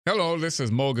Hello, this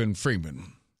is Morgan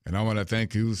Freeman, and I want to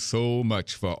thank you so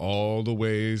much for all the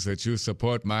ways that you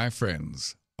support my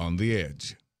friends on The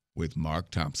Edge with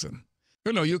Mark Thompson.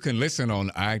 You know, you can listen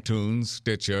on iTunes,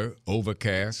 Stitcher,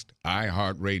 Overcast,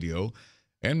 iHeartRadio,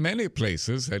 and many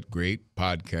places that great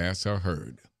podcasts are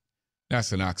heard.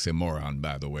 That's an oxymoron,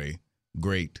 by the way,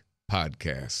 great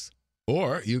podcasts.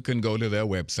 Or you can go to their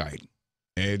website,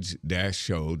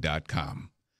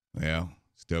 edge-show.com. Well,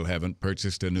 still haven't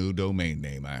purchased a new domain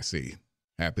name, I see.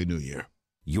 Happy New Year.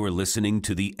 You're listening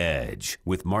to The Edge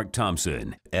with Mark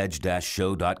Thompson,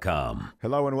 edge-show.com.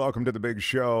 Hello and welcome to the big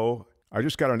show. I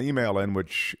just got an email in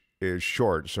which is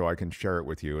short, so I can share it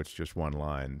with you. It's just one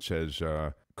line. It says,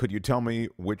 could you tell me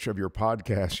which of your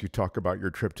podcasts you talk about your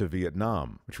trip to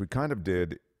Vietnam? Which we kind of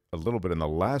did a little bit in the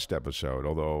last episode,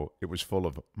 although it was full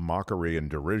of mockery and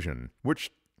derision, which,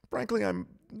 frankly, I'm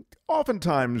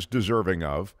oftentimes deserving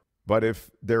of. But if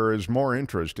there is more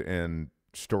interest in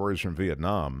stories from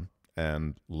Vietnam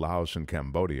and Laos and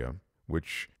Cambodia,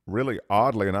 which really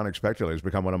oddly and unexpectedly has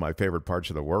become one of my favorite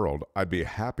parts of the world, I'd be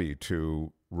happy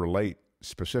to relate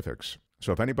specifics.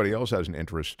 So if anybody else has an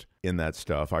interest in that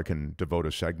stuff, I can devote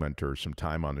a segment or some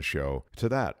time on the show to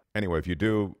that. Anyway, if you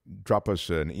do, drop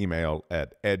us an email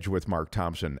at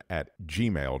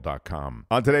edgewithmarkthompson@gmail.com.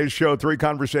 On today's show, 3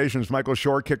 conversations. Michael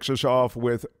Shure kicks us off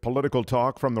with political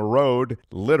talk from the road,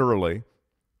 literally.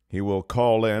 He will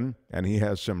call in, and he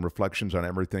has some reflections on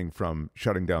everything from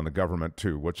shutting down the government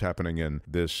to what's happening in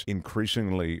this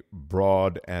increasingly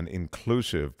broad and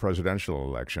inclusive presidential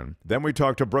election. Then we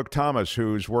talk to Brooke Thomas,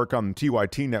 whose work on the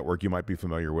TYT network you might be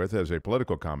familiar with as a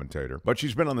political commentator. But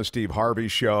she's been on the Steve Harvey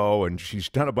Show, and she's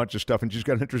done a bunch of stuff, and she's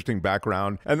got an interesting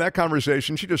background. And that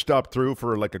conversation, she just stopped through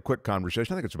for like a quick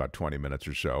conversation. I think it's about 20 minutes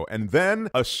or so. And then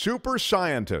a super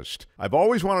scientist. I've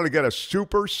always wanted to get a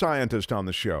super scientist on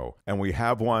the show, and we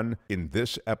have one in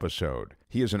this episode.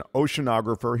 He is an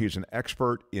oceanographer. He's an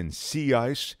expert in sea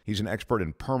ice. He's an expert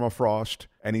in permafrost.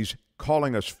 And he's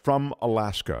calling us from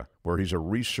Alaska, where he's a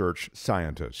research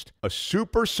scientist. A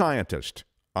super scientist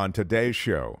on today's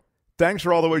show. Thanks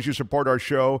for all the ways you support our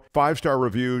show. 5-star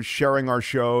reviews, sharing our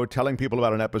show, telling people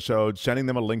about an episode, sending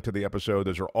them a link to the episode.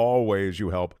 Those are all ways you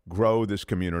help grow this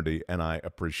community, and I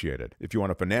appreciate it. If you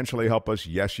want to financially help us,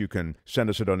 yes, you can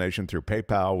send us a donation through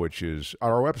PayPal, which is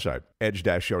on our website,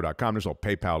 edge-show.com. There's a little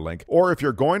PayPal link. Or if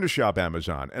you're going to shop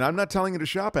Amazon, and I'm not telling you to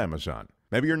shop Amazon.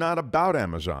 Maybe you're not about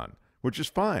Amazon, which is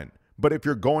fine. But if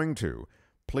you're going to,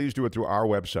 please do it through our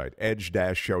website,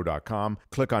 edge-show.com.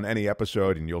 Click on any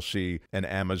episode and you'll see an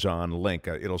Amazon link.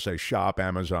 It'll say Shop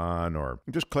Amazon, or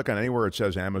just click on anywhere it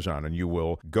says Amazon and you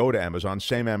will go to Amazon.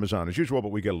 Same Amazon as usual,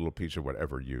 but we get a little piece of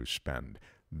whatever you spend.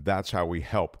 That's how we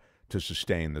help to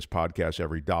sustain this podcast.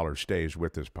 Every dollar stays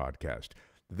with this podcast.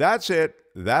 That's it.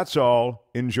 That's all.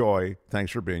 Enjoy.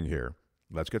 Thanks for being here.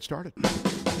 Let's get started.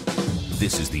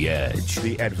 This is The Edge.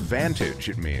 The advantage,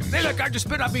 it means. Hey, look, I just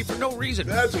spit on me for no reason.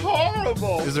 That's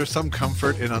horrible. Is there some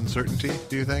comfort in uncertainty,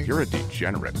 do you think? You're a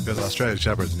degenerate. Because Australian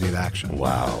Shepherds need action.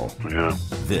 Wow. Yeah.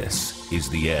 This is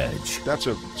The Edge. That's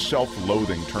a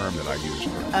self-loathing term that I use.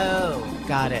 Oh,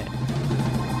 got it.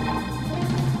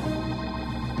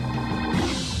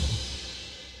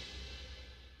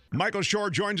 Michael Shure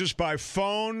joins us by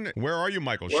phone. Where are you,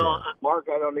 Michael Shure? Well, Mark,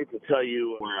 I don't need to tell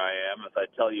you where I am. If I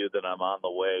tell you that I'm on the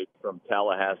way from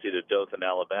Tallahassee to Dothan,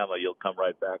 Alabama, you'll come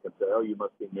right back and say, oh, you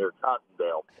must be near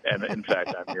Cottondale. And, in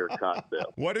fact, I'm near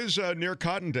Cottondale. What is near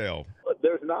Cottondale?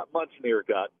 There's not much near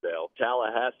Cottondale.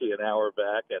 Tallahassee an hour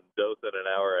back and Dothan an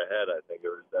hour ahead, I think.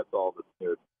 That's all that's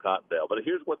near Cottondale. But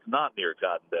here's what's not near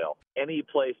Cottondale. Any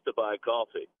place to buy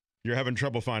coffee. You're having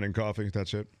trouble finding coffee,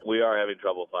 that's it? We are having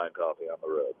trouble finding coffee on the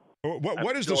road.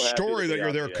 What is the story that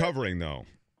you're there covering, though?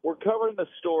 We're covering the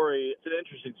story. It's an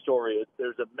interesting story.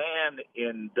 There's a man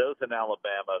in Dothan,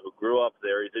 Alabama, who grew up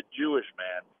there. He's a Jewish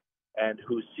man, and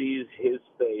who sees his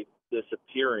faith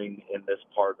disappearing in this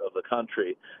part of the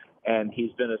country. And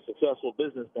he's been a successful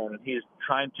businessman, and he's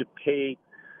trying to pay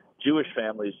Jewish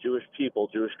families, Jewish people,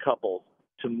 Jewish couples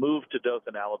to move to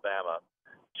Dothan, Alabama,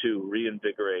 to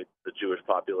reinvigorate the Jewish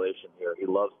population here. He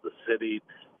loves the city.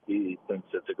 He thinks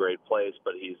it's a great place,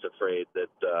 but he's afraid that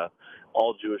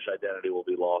all Jewish identity will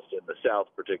be lost in the South,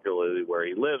 particularly where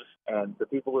he lives. And the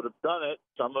people that have done it,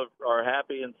 some are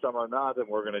happy and some are not, and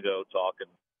we're going to go talk and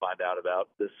find out about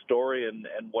this story and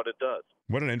what it does.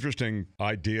 What an interesting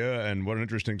idea and what an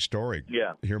interesting story.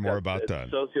 Yeah. Hear more about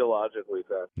that. Sociologically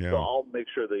fascinating. Yeah. So I'll make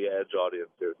sure the Edge audience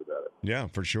hears about it. Yeah,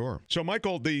 for sure. So,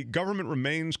 Michael, the government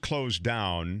remains closed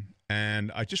down,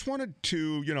 And I just wanted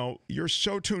to, you're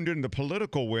so tuned into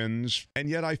political wins, and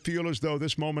yet I feel as though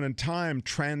this moment in time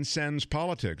transcends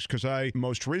politics, because I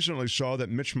most recently saw that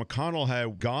Mitch McConnell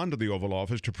had gone to the Oval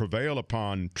Office to prevail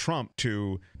upon Trump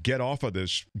to get off of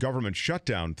this government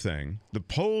shutdown thing. The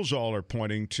polls all are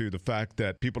pointing to the fact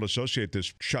that people associate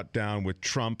this shutdown with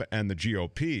Trump and the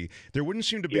GOP. There wouldn't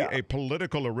seem to be a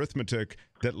political arithmetic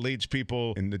that leads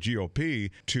people in the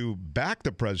GOP to back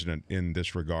the president in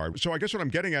this regard. So I guess what I'm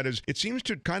getting at is it seems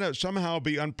to kind of somehow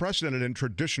be unprecedented in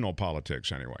traditional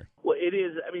politics anyway. Well, it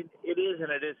is. I mean, it is and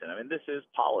it isn't. I mean, this is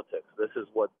politics. This is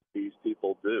what these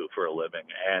people do for a living.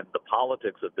 And the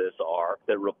politics of this are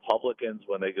that Republicans,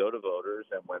 when they go to voters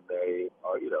and when they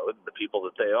are, the people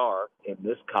that they are in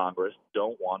this Congress,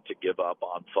 don't want to give up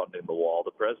on funding the wall.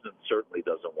 The president certainly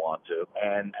doesn't want to.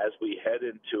 And as we head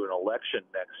into an election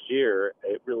next year,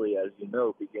 it really, as you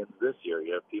know, begins this year.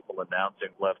 You have people announcing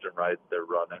left and right they're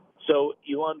running. So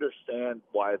you understand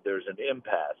why there's an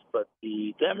impasse. But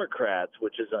the Democrats,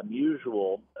 which is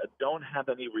unusual, don't have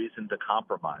any reason to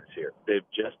compromise here. They've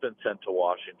just been sent to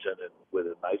Washington and with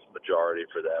a nice majority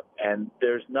for them. And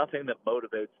there's nothing that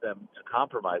motivates them to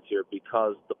compromise here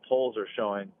because the polls are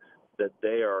showing that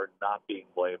they are not being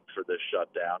blamed for this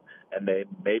shutdown, and they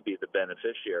may be the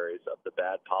beneficiaries of the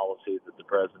bad policies that the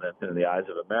president, in the eyes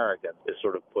of Americans, is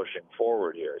sort of pushing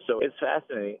forward here. So it's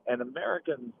fascinating, and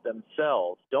Americans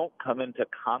themselves don't come into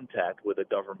contact with a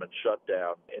government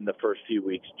shutdown in the first few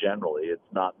weeks generally. It's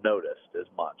not noticed as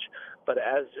much. But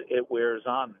as it wears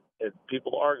on,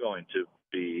 people are going to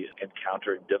be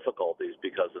encountering difficulties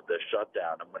because of this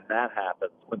shutdown. And when that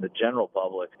happens, when the general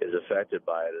public is affected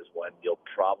by it, is when you'll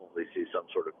probably see some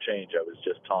sort of change. I was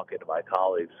just talking to my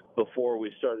colleagues before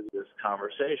we started this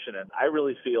conversation, and I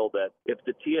really feel that if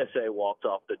the TSA walked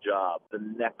off the job the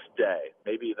next day,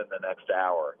 maybe even the next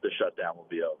hour, the shutdown will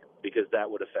be over, because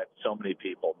that would affect so many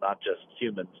people, not just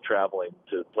humans traveling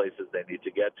to places they need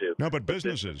to get to. No, but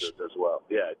businesses as well.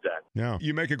 Yeah, exactly. Yeah,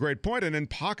 you make a great point. And in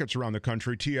pockets around the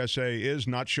country, TSA is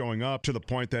not showing up to the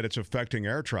point that it's affecting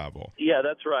air travel. Yeah,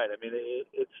 that's right. I mean,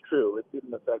 it's true. It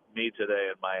didn't affect me today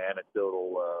in my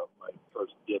anecdotal, my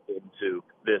first dip into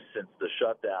this since the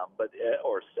shutdown,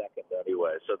 or second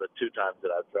anyway. So the two times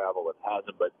that I've traveled, it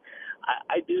hasn't. But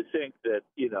I do think that,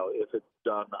 if it's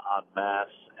done en masse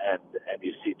and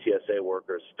you see TSA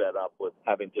workers fed up with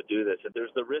having to do this, and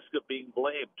there's the risk of being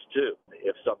blamed, too.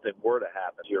 If something were to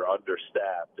happen, you're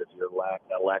understaffed, if you're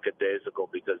lackadaisical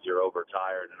because you're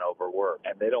overtired and overworked,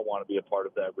 and they don't want to be a part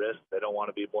of that risk. They don't want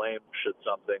to be blamed should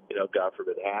something, God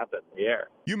forbid, happen in the air.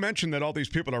 You mentioned that all these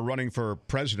people are running for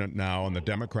president now on the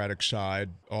Democratic side.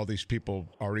 All these people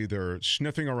are either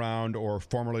sniffing around or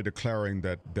formally declaring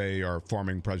that they are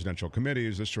forming presidential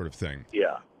committees, this sort of thing.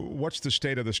 Yeah. What's the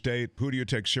state of the state? Who do you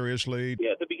take seriously?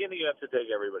 Yeah, at the beginning, you have to take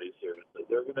everybody seriously.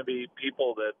 There are going to be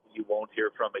people that you won't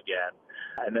hear from again.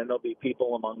 And then there'll be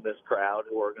people among this crowd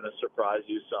who are going to surprise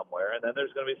you somewhere. And then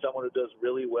there's going to be someone who does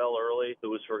really well early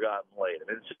who was forgotten late. I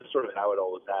mean, it's just sort of how it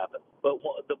always happens. But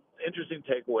the interesting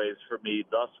takeaways for me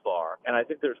thus far, and I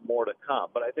think there's more to come,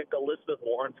 but I think Elizabeth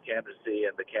Warren's candidacy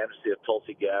and the candidacy of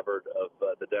Tulsi Gabbard of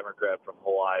the Democrat from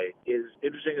Hawaii is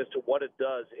interesting as to what it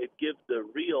does. It gives the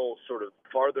real sort of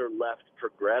farther left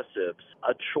progressives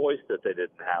a choice that they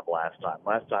didn't have last time.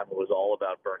 Last time it was all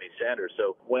about Bernie Sanders.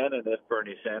 So when and if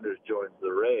Bernie Sanders joins the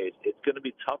race, it's going to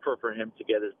be tougher for him to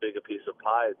get as big a piece of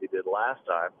pie as he did last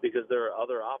time because there are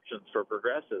other options for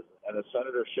progressives. And if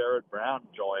Senator Sherrod Brown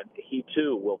joined, he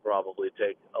too will probably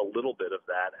take a little bit of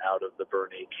that out of the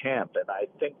Bernie camp. And I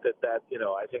think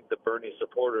I think the Bernie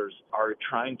supporters are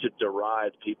trying to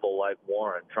deride people like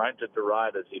Warren, trying to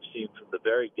deride, as you've seen from the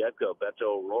very get-go,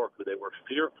 Beto O'Rourke, who they were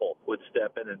fearful would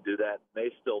step in and do that.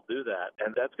 They still do that.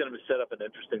 And that's going to set up an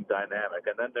interesting dynamic.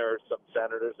 And then there are some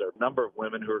senators, there are a number of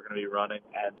women who are going to be running.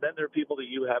 And then there are people that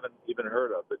you haven't even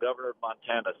heard of. The governor of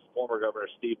Montana, former Governor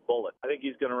Steve Bullock. I think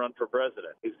he's going to run for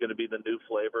president. He's going to be the new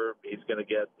flavor. He's going to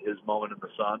get his moment in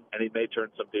the sun, and he may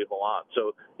turn some people on.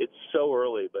 So it's so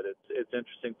early, but it's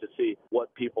interesting to see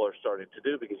what people are starting to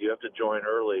do because you have to join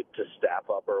early to staff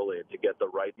up early and to get the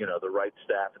right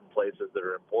staff in places that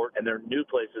are important. And there are new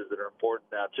places that are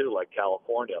important now too, like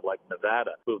California, like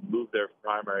Nevada, who have moved their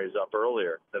primaries up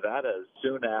earlier. Nevada is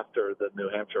soon after the New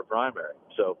Hampshire primary.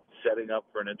 So setting up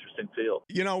for an interesting field.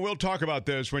 We'll talk about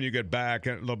this when you get back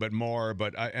a little bit more,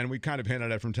 but and we kind of hint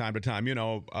at it from time to time.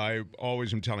 I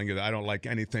always am telling you that I don't like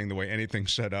anything the way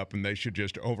anything's set up, and they should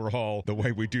just overhaul the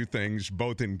way we do things,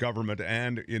 both in government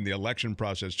and in the election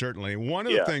process, certainly. One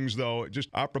of the things, though, just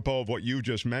apropos of what you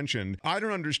just mentioned, I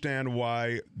don't understand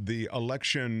why the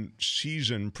election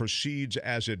season proceeds succeeds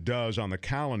as it does on the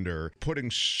calendar,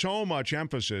 putting so much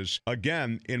emphasis,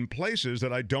 again, in places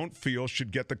that I don't feel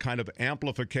should get the kind of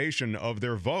amplification of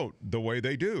their vote the way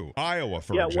they do. Iowa,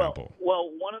 for example.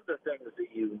 Well, one of the things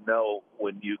that you know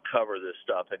when you cover this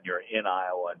stuff and you're in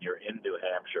Iowa and you're in New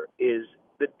Hampshire is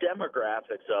the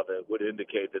demographics of it would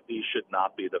indicate that these should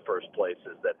not be the first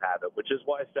places that have it, which is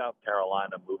why South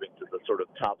Carolina moving to the sort of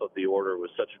top of the order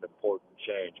was such an important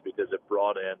change, because it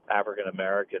brought in African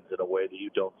Americans in a way that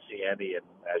you don't see any, and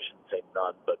I shouldn't say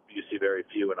none, but you see very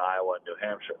few in Iowa and New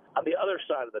Hampshire. On the other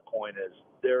side of the coin is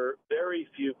there are very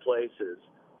few places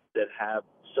that have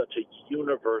such a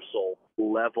universal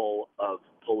level of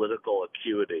political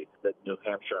acuity that New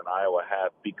Hampshire and Iowa have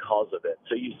because of it.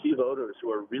 So you see voters who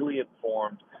are really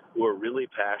informed, who are really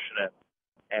passionate,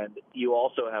 and you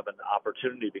also have an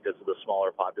opportunity because of the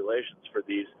smaller populations for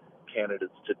these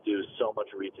candidates to do so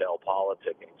much retail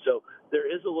politicking. So there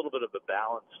is a little bit of a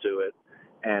balance to it,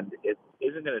 and it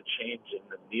isn't going to change in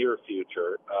the near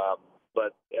future,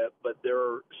 but there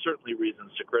are certainly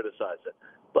reasons to criticize it.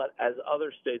 But as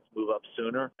other states move up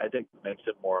sooner, I think it makes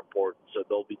it more important. So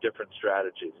there'll be different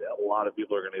strategies. A lot of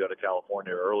people are going to go to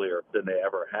California earlier than they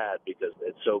ever had because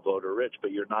it's so voter rich,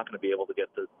 but you're not going to be able to get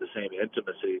the same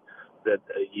intimacy that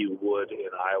you would in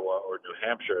Iowa or New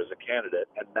Hampshire as a candidate.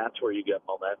 And that's where you get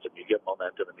momentum. You get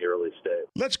momentum in the early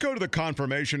stage. Let's go to the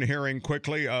confirmation hearing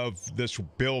quickly of this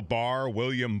Bill Barr,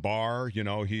 William Barr. You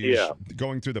know, he's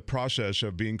going through the process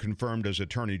of being confirmed as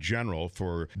Attorney General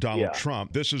for Donald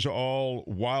Trump. This is all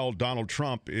while Donald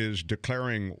Trump is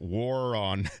declaring war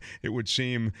on, it would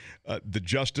seem, the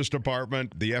Justice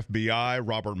Department, the FBI,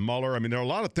 Robert Mueller. I mean, there are a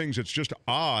lot of things that's just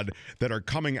odd that are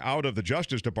coming out of the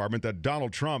Justice Department that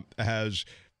Donald Trump has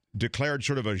declared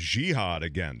sort of a jihad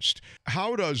against.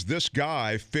 How does this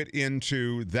guy fit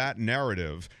into that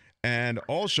narrative? And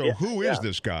also, who is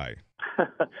this guy?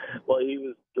 Well, he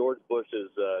was George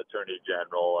Bush's attorney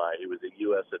general. He was a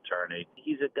U.S. attorney.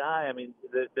 He's a guy, I mean,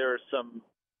 there are some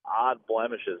odd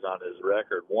blemishes on his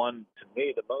record. One, to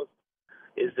me, the most,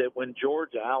 is that when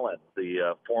George Allen,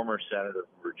 the former senator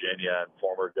from Virginia and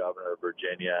former governor of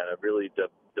Virginia, and a really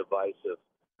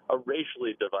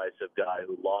racially divisive guy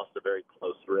who lost a very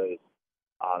close race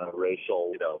on a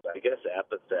racial, I guess,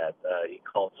 epithet. He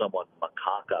called someone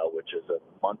macaca, which is a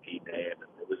monkey name.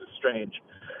 And it was a strange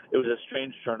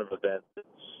turn of events that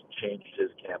changed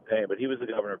his campaign. But he was the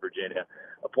governor of Virginia,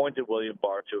 appointed William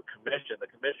Barr to a commission.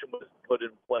 The commission was put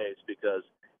in place because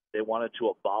they wanted to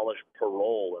abolish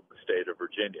parole in the state of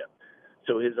Virginia.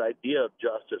 So his idea of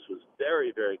justice was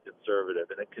very, very conservative,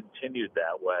 and it continued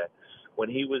that way. When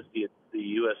he was the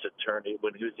U.S. attorney,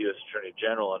 when he was the U.S. Attorney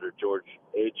General under George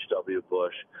H.W.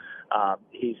 Bush,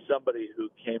 he's somebody who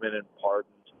came in and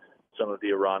pardoned some of the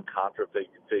Iran-Contra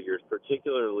figures,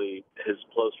 particularly his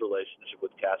close relationship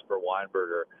with Caspar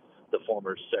Weinberger, the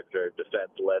former Secretary of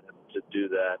Defense, led him to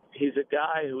do that. He's a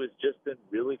guy who has just been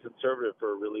really conservative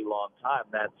for a really long time.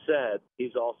 That said,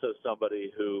 he's also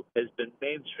somebody who has been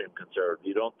mainstream conservative.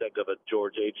 You don't think of a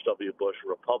George H.W. Bush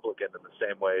Republican in the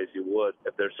same way as you would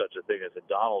if there's such a thing as a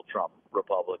Donald Trump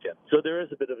Republican. So there is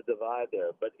a bit of a divide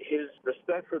there. But his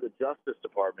respect for the Justice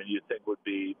Department, you'd think, would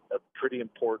be a pretty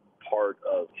important part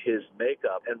of his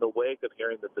makeup. In the wake of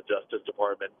hearing that the Justice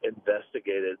Department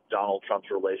investigated Donald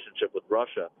Trump's relationship with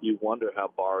Russia, you wonder how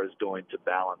Barr is going to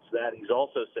balance that. He's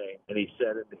also saying, and he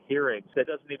said in the hearings, that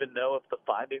he doesn't even know if the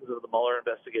findings of the Mueller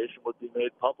investigation would be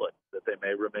made public, that they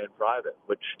may remain private,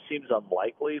 which seems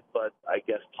unlikely, but I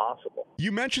guess possible.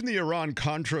 You mentioned the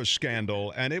Iran-Contra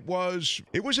scandal, and it was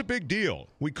a big deal.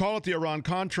 We call it the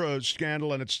Iran-Contra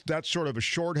scandal, and that's sort of a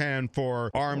shorthand for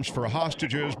arms for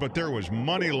hostages, but there was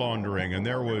money laundering, and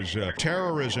there was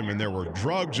terrorism, and there were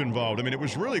drugs involved. I mean, it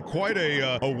was really quite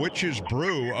a witch's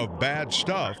brew of bad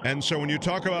stuff. And so when you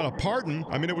talk about a pardon,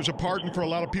 I mean, it was a pardon for a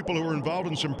lot of people who were involved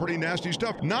in some pretty nasty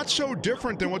stuff. Not so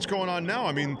different than what's going on now.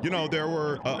 I mean, there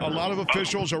were a lot of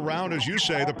officials around, as you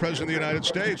say, the President of the United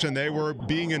States, and they were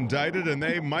being indicted, and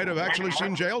they might have actually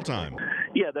seen jail time.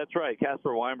 Yeah, that's right.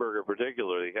 Caspar Weinberger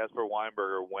particularly. Caspar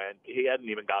Weinberger, he hadn't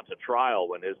even gone to trial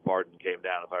when his pardon came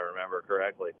down, if I remember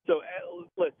correctly. So,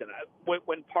 listen,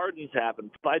 when pardons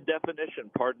happen, by definition,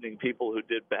 pardoning people who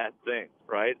did bad things,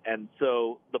 right? And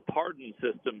so the pardon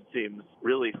system seems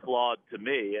really flawed to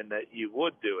me, in that you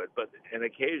would do it. But on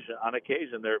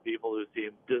occasion, there are people who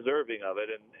seem deserving of it.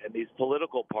 And these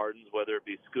political pardons, whether it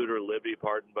be Scooter Libby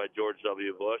pardoned by George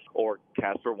W. Bush or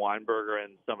Caspar Weinberger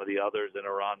and some of the others in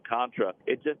Iran-Contra,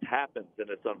 it just happens, and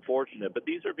it's unfortunate. But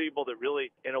these are people that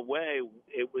really, in a way,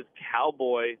 it was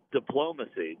cowboy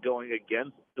diplomacy, going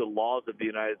against the laws of the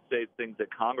United States, things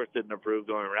that Congress didn't approve,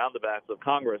 going around the backs of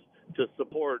Congress to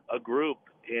support a group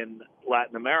in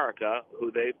Latin America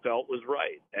who they felt was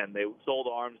right, and they sold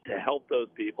arms to help those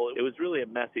people. It was really a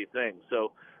messy thing.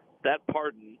 So that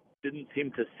pardon didn't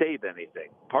seem to save anything.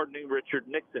 Pardoning Richard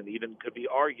Nixon even could be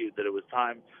argued that it was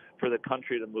time for the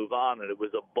country to move on, and it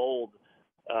was a bold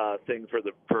thing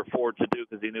for Ford to do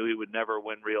because he knew he would never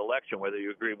win re-election, whether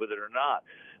you agree with it or not.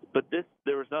 But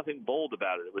there was nothing bold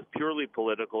about it. It was purely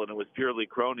political, and it was purely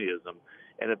cronyism.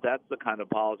 And if that's the kind of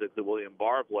politics that William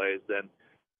Barr plays, then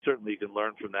certainly you can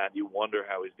learn from that. You wonder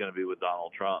how he's going to be with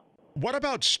Donald Trump. What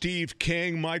about Steve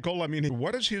King, Michael? I mean,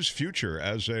 what is his future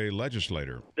as a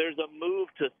legislator? There's a move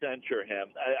to censure him.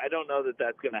 I don't know that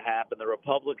that's going to happen. The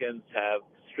Republicans have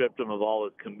stripped him of all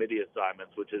his committee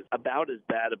assignments, which is about as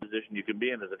bad a position you can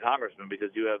be in as a congressman because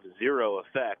you have zero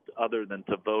effect other than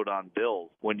to vote on bills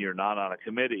when you're not on a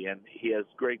committee. And he has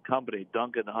great company.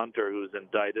 Duncan Hunter, who's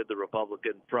indicted, the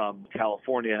Republican from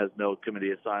California, has no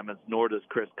committee assignments, nor does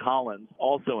Chris Collins,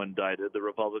 also indicted, the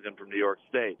Republican from New York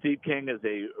State. Steve King is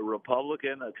a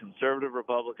Republican, a conservative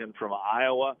Republican from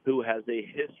Iowa, who has a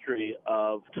history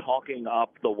of talking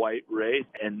up the white race,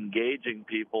 engaging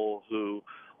people who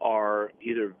are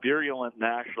either virulent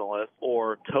nationalists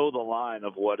or toe the line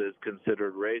of what is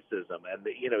considered racism. And,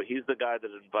 he's the guy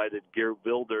that invited Geert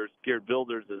Wilders. Geert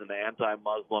Wilders is an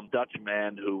anti-Muslim Dutch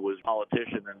man who was a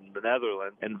politician in the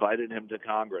Netherlands, invited him to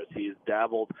Congress. He's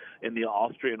dabbled in the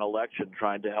Austrian election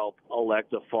trying to help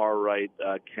elect a far-right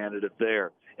candidate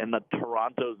there. In the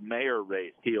Toronto's mayor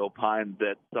race, he opined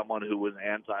that someone who was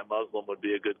anti-Muslim would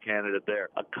be a good candidate there.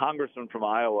 A congressman from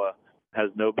Iowa has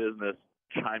no business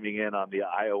chiming in on the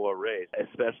Iowa race,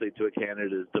 especially to a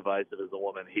candidate as divisive as the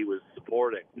woman he was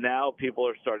supporting. Now people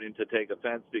are starting to take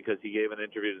offense because he gave an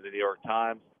interview to the New York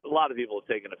Times. A lot of people have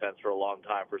taken offense for a long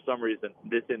time. For some reason,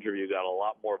 this interview got a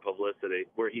lot more publicity,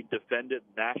 where he defended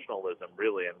nationalism,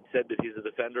 really, and said that he's a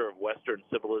defender of Western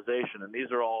civilization. And these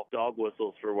are all dog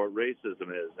whistles for what racism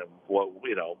is and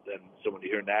and so when you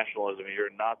hear nationalism, you hear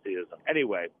Nazism.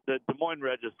 Anyway, the Des Moines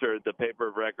Register, the paper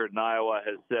of record in Iowa,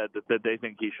 has said that they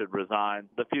think he should resign.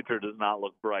 The future does not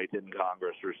look bright in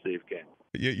Congress for Steve King.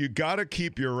 You got to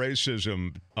keep your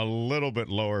racism a little bit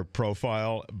lower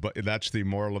profile, but that's the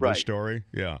moral of the story.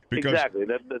 Yeah, exactly.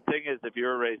 The thing is, if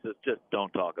you're a racist, just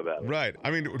don't talk about it. Right.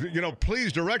 I mean,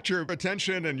 please direct your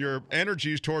attention and your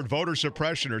energies toward voter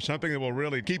suppression or something that will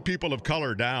really keep people of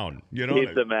color down.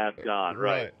 Keep the mask on.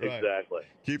 Right. Exactly.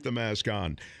 Keep the mask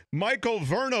on. Michael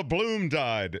Verna Bloom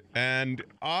died, and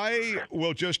I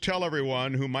will just tell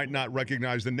everyone who might not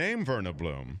recognize the name Verna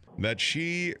Bloom that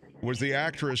she was the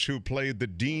actress who played the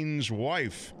dean's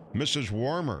wife, Mrs.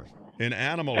 Warmer, in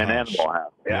Animal House. Animal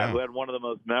House. Yeah, who had one of the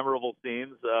most memorable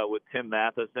scenes with Tim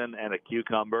Matheson and a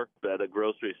cucumber at a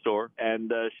grocery store.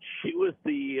 And she was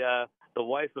the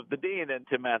wife of the dean, and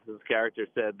Tim Matheson's character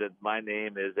said that my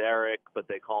name is Eric, but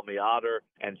they call me Otter,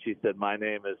 and she said my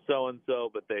name is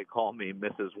so-and-so, but they call me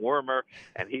Mrs. Wormer,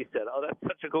 and he said, oh, that's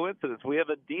such a coincidence. We have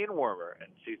a Dean Wormer, and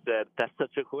she said, that's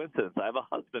such a coincidence. I have a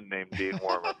husband named Dean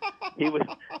Wormer.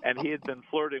 He had been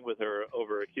flirting with her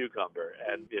over a cucumber,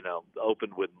 and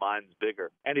opened with mine's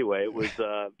bigger. Anyway, it was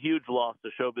a huge loss to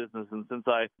show business, and since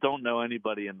I don't know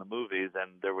anybody in the movies,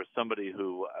 and there was somebody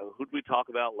who'd we talk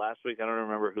about last week? I don't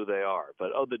remember who they are.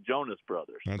 But the Jonas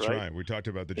Brothers. That's right. We talked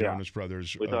about the Jonas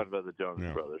Brothers. We talked about the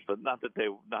Jonas Brothers, but not that they.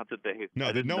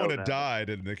 No, no one had died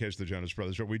in the case of the Jonas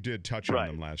Brothers, but we did touch on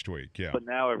them last week. Yeah. But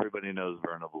now everybody knows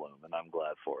Verna Bloom, and I'm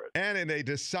glad for it. And in a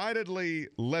decidedly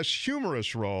less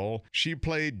humorous role, she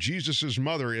played Jesus'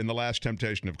 mother in The Last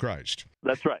Temptation of Christ.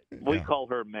 That's right. We call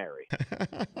her Mary.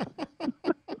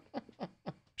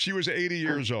 She was 80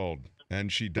 years old,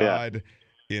 and she died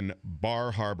in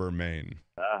Bar Harbor, Maine.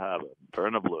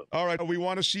 Verna Bloom. All right. We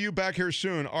want to see you back here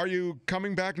soon. Are you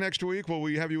coming back next week? Will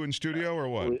we have you in studio or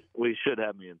what? We should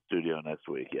have me in studio next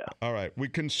week, yeah. All right. We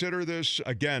consider this,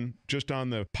 again, just on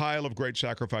the pile of great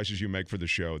sacrifices you make for the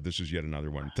show. This is yet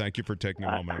another one. Thank you for taking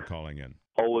a moment and calling in.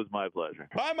 Always my pleasure.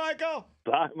 Bye, Michael.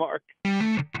 Bye, Mark.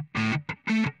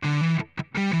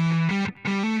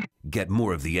 Get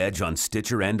more of The Edge on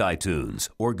Stitcher and iTunes,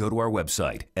 or go to our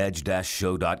website,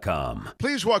 edge-show.com.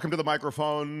 Please welcome to the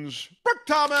microphones, Brooke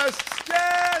Thomas.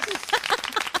 Yes!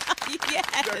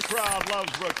 Yes. The crowd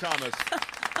loves Brooke Thomas.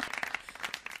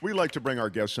 We like to bring our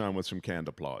guests on with some canned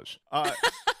applause. That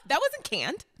wasn't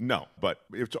canned. No, but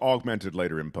it's augmented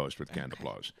later in post with canned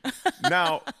applause.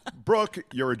 Now, Brooke,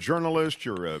 you're a journalist,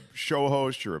 you're a show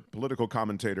host, you're a political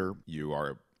commentator, you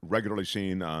are regularly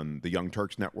seen on the Young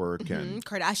Turks Network. And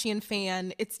Kardashian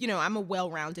fan. It's, I'm a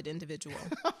well-rounded individual.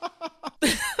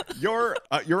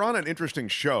 You're on an interesting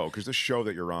show because this show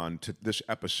that you're on, this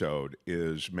episode,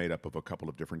 is made up of a couple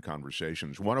of different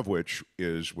conversations. One of which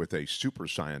is with a super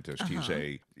scientist. He's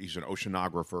an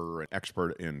oceanographer, an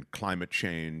expert in climate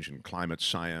change and climate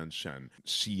science and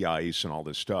sea ice and all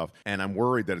this stuff. And I'm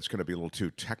worried that it's going to be a little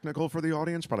too technical for the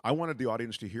audience, but I wanted the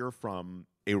audience to hear from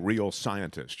a real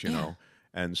scientist, you know?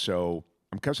 And so,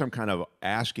 because I'm kind of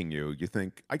asking you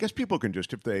think, I guess people can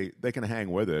just, if they can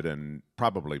hang with it and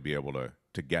probably be able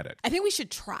to get it. I think we should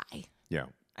try. Yeah.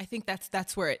 I think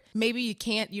that's where maybe you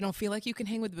don't feel like you can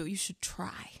hang with it, but you should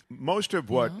try. Most of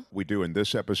what we do in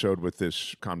this episode with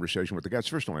this conversation with the guests,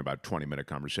 first only about a 20-minute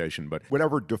conversation, but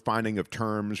whatever defining of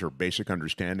terms or basic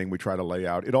understanding we try to lay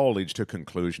out, it all leads to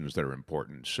conclusions that are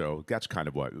important. So that's kind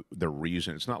of what the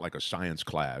reason. It's not like a science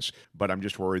class, but I'm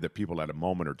just worried that people at a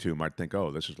moment or two might think,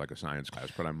 oh, this is like a science class,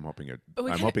 but I'm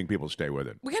hoping people stay with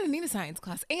it. We kind of need a science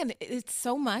class. And it's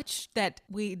so much that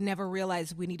we never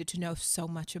realized we needed to know so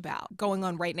much about going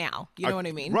on right now. You know what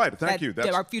I mean? Right. Thank you.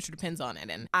 Our future depends on it.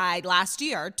 And not last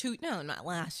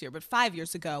year, but 5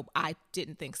 years ago, I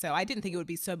didn't think so. I didn't think it would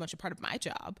be so much a part of my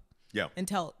job. Yeah.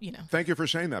 Until, Thank you for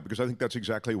saying that, because I think that's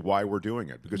exactly why we're doing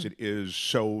it, because it is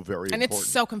so very important. And it's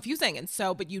so confusing.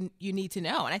 But you need to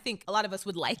know. And I think a lot of us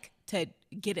would like to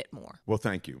get it more. Well,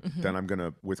 thank you. Then I'm going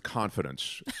to, with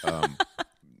confidence,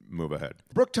 move ahead.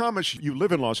 Brooke Thomas, you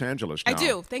live in Los Angeles now. I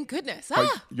do. Thank goodness.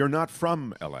 You're not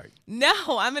from L.A. No,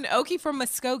 I'm an Okie from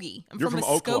Muskogee. You're from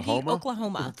Muskogee,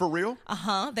 Oklahoma. For real?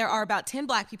 There are about 10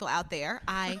 black people out there.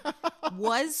 I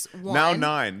was one. Now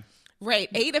 9. Right.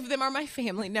 8 of them are my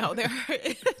family. No, there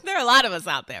are a lot of us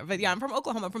out there. But yeah, I'm from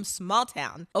Oklahoma. I'm from small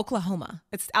town, Oklahoma.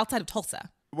 It's outside of Tulsa.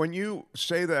 When you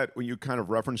say that, when you kind of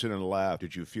reference it and laugh,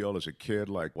 did you feel as a kid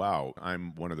like, wow,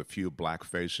 I'm one of the few black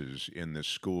faces in this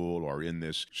school or in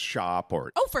this shop?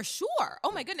 Or Oh, for sure.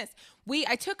 Oh, my goodness.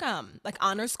 I took like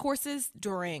honors courses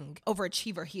during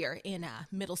Overachiever here in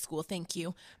middle school. Thank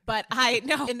you. But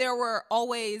and there were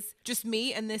always just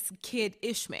me and this kid,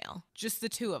 Ishmael, just the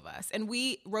two of us. And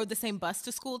we rode the same bus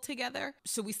to school together.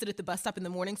 So we stood at the bus stop in the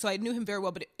morning. So I knew him very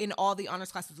well. But in all the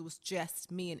honors classes, it was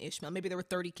just me and Ishmael. Maybe there were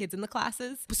 30 kids in the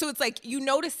classes. So it's like you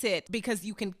notice it because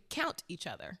you can count each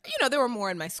other. There were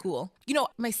more in my school.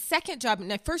 My first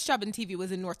job in TV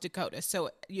was in North Dakota. So,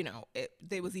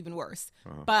 it was even worse.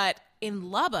 But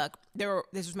in Lubbock,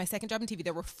 this was my second job in TV.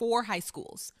 There were 4 high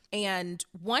schools. And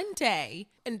one day,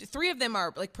 and 3 of them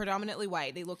are like predominantly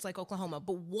white. They looked like Oklahoma.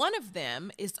 But one of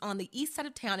them is on the east side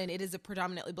of town, and it is a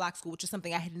predominantly black school, which is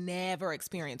something I had never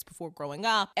experienced before growing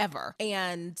up, ever.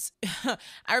 And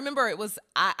I remember it was,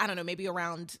 I don't know, maybe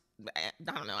around,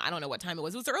 I don't know what time it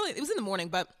was. It was early. It was in the morning,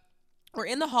 but we're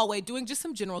in the hallway doing just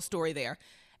some general story there.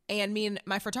 And me and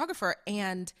my photographer,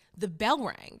 and the bell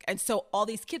rang. And so all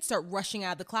these kids start rushing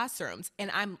out of the classrooms.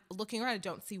 And I'm looking around, I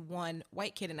don't see one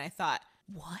white kid. And I thought,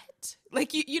 what?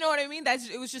 Like, you know what I mean?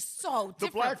 It was just so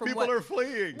different. The black people are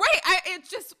fleeing. Right. It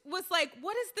just was like,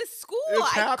 what is this school?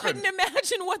 I couldn't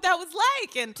imagine what that was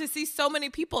like. And to see so many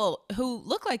people who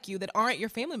look like you that aren't your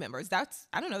family members, that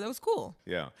was cool.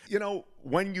 Yeah.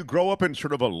 When you grow up in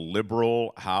sort of a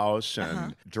liberal house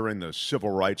and during the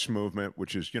civil rights movement,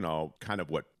 which is, kind of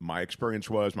what my experience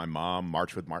was, my mom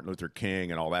marched with Martin Luther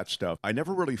King and all that stuff, I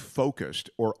never really focused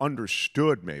or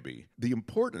understood maybe the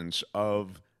importance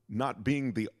of not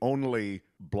being the only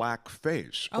black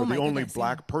face or the only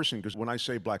black person. Because when I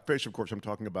say black face, of course, I'm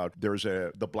talking about there's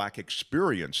the black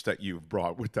experience that you've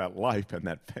brought with that life and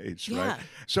that face, right?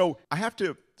 So I have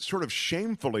to sort of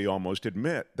shamefully almost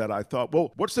admit that I thought,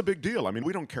 well, what's the big deal? I mean,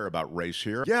 we don't care about race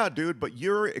here. Yeah, dude, but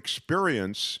your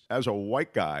experience as a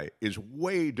white guy is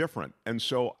way different. And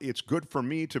so it's good for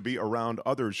me to be around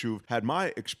others who've had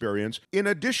my experience in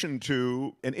addition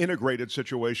to an integrated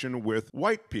situation with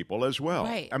white people as well.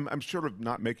 Right. I'm sort of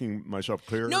not making myself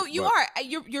clear. No, you are.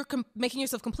 You're making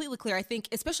yourself completely clear. I think,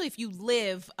 especially if you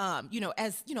live,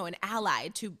 as, an ally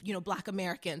to, black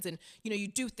Americans, and, you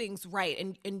do things right,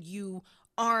 and you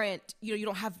aren't, you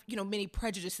don't have, many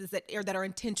prejudices that are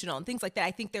intentional and things like that.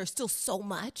 I think there's still so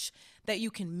much that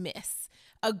you can miss.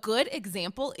 A good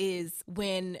example is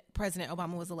when President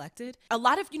Obama was elected. A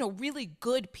lot of, really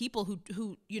good people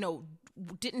who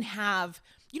didn't have,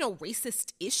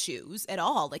 racist issues at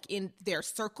all, like in their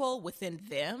circle, within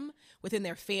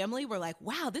their family, were like,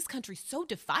 wow, this country's so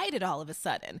divided all of a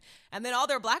sudden. And then all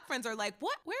their black friends are like,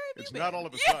 what? Where have you been? It's not all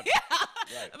of a sudden. Yeah.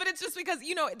 Right. But it's just because,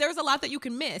 there's a lot that you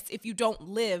can miss if you don't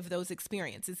live those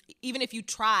experiences, even if you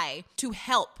try to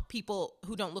help people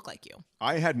who don't look like you.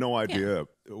 I had no idea.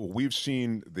 Yeah. We've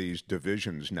seen these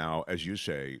divisions now, as you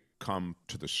say, come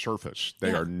to the surface.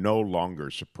 They are no longer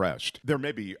suppressed. There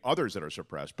may be others that are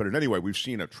suppressed, but in any way, we've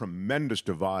seen a tremendous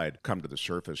divide come to the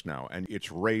surface now, and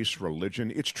it's race,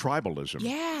 religion, it's tribalism.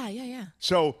 Yeah.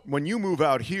 So when you move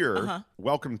out here,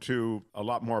 welcome to a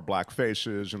lot more black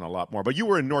faces and a lot more. But you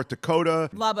were in North Dakota.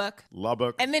 Lubbock.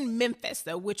 And then Memphis,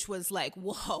 though, which was like,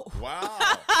 whoa. Wow.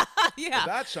 Yeah.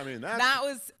 That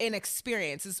was an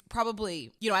experience. It's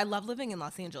probably, I love living in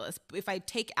Los Angeles. If I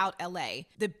take out LA,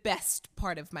 the best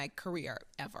part of my career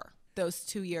ever. Those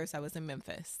 2 years I was in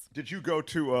Memphis. Did you go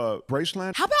to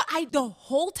Graceland? How about the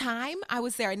whole time I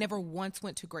was there, I never once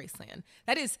went to Graceland.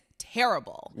 That is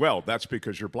terrible. Well, that's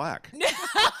because you're black.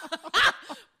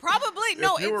 Probably.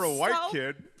 No, if you were a white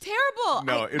kid. Terrible.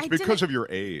 No, it's because of your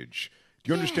age. Do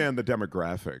you understand the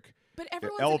demographic? But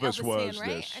everyone's Elvis an Elvis was fan,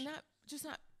 right? this. And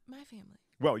not my family.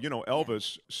 Well,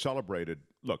 Elvis celebrated.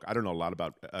 Look, I don't know a lot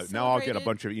about. Now I'll get a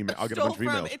bunch of emails. I'll get a bunch of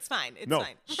emails. It's fine. It's no,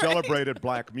 fine. Celebrated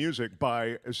black music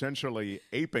by essentially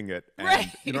aping it. And,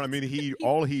 right. You know what I mean?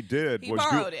 All he did was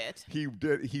borrowed it.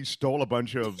 He stole a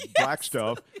bunch of black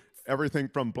stuff. Everything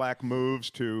from black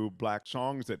moves to black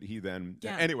songs that he then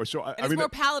anyway. So I mean, it's more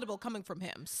palatable coming from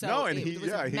him. So it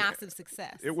was a massive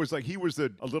success. It was like he was a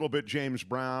little bit James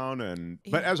Brown,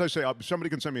 but as I say,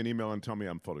 somebody can send me an email and tell me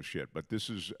I'm full of shit. But this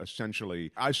is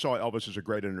essentially, I saw Elvis as a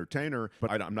great entertainer,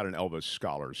 but I'm not an Elvis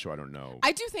scholar, so I don't know.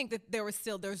 I do think that there's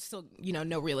still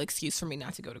no real excuse for me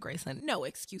not to go to Graceland. No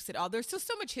excuse at all. There's still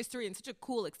so much history and such a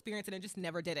cool experience, and I just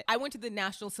never did it. I went to the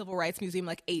National Civil Rights Museum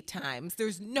like 8 times.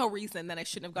 There's no reason that I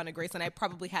shouldn't have gone to Graceland. I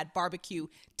probably had barbecue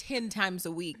 10 times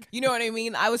a week. You know what I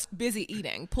mean? I was busy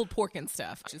eating pulled pork and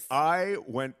stuff. I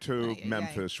went to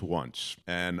Memphis once,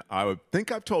 and I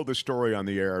think I've told this story on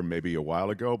the air maybe a while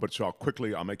ago, but so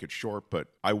I'll make it short. But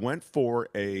I went for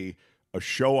a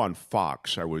show on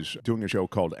Fox. I was doing a show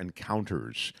called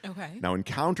Encounters. Okay. Now,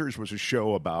 Encounters was a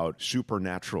show about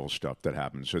supernatural stuff that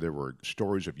happened. So there were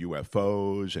stories of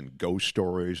UFOs and ghost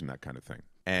stories and that kind of thing.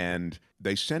 And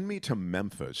they send me to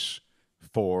Memphis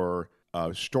for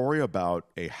a story about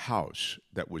a house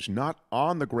that was not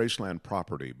on the Graceland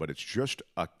property, but it's just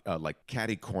a like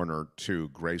catty corner to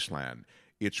Graceland.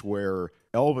 It's where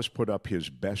Elvis put up his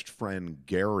best friend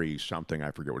Gary something.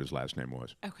 I forget what his last name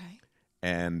was. Okay.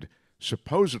 And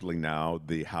supposedly now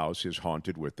the house is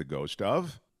haunted with the ghost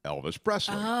of Elvis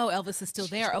Presley. Oh, Elvis is still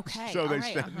there. Okay. So they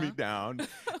sent me down.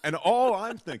 And all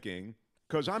I'm thinking,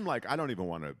 because I'm like, I don't even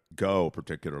want to go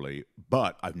particularly,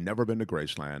 but I've never been to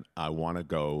Graceland. I want to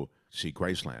go see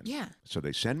Graceland. Yeah. So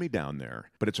they send me down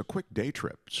there, but it's a quick day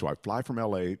trip. So I fly from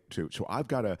LA so I've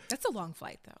got to. That's a long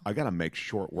flight, though. I got to make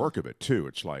short work of it, too.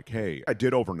 It's like, hey, I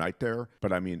did overnight there,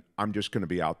 but I mean, I'm just going to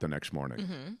be out the next morning.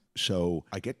 Mm-hmm. So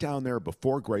I get down there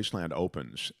before Graceland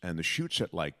opens, and the shoot's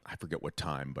at like, I forget what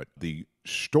time, but the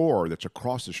store that's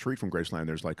across the street from Graceland,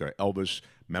 there's like a Elvis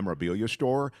memorabilia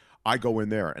store. I go in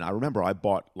there, and I remember I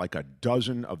bought like a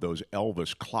dozen of those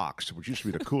Elvis clocks, which used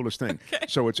to be the coolest thing. Okay.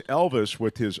 So it's Elvis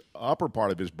with his upper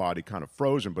part of his body kind of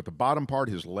frozen, but the bottom part,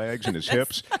 his legs and his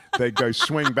hips, they go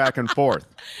swing back and forth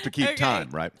to keep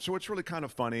time, right? So it's really kind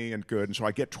of funny and good. And so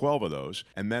I get 12 of those,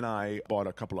 and then I bought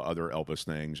a couple of other Elvis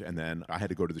things, and then I had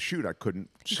to go to the shoot. I couldn't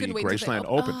see Graceland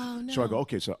open. Oh, no. So I go,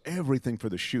 okay, so everything for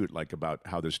the shoot, like about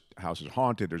how this house is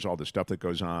haunted, there's all this stuff that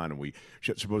goes on, and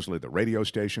supposedly the radio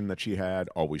station that she had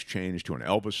always changed to an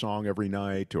Elvis song every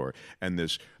night,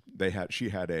 she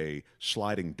had a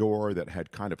sliding door that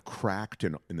had kind of cracked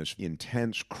in this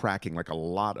intense cracking, like a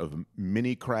lot of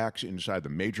mini cracks inside the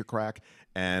major crack.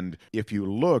 And if you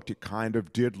looked, it kind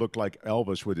of did look like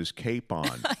Elvis with his cape on.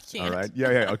 All right?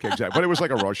 Yeah, okay, exactly. But it was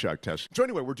like a Rorschach test. So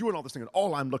anyway, we're doing all this thing, and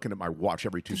all I'm looking at my watch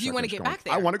every 2 seconds. You want to get back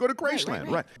there. I want to go to Graceland,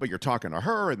 right. But you're talking to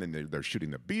her, and then they're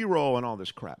shooting the B-roll and all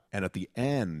this crap. And at the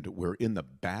end, we're in the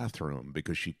bathroom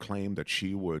because she claimed that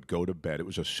she would go to bed. It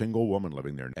was a single woman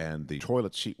living there, and the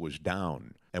toilet seat was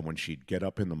down. And when she'd get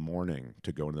up in the morning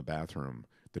to go in the bathroom,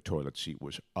 the toilet seat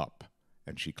was up.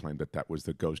 And she claimed that was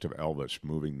the ghost of Elvis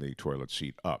moving the toilet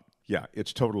seat up. Yeah,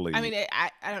 it's totally. I mean,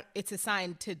 I don't. It's a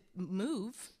sign to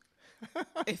move.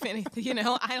 If anything,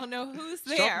 I don't know who's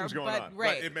there. Something's going on.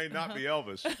 Right. It may not be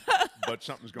Elvis, but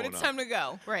something's going on. But it's time to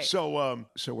go. Right. So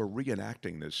we're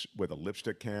reenacting this with a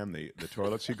lipstick can, the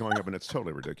toilet seat going up, and it's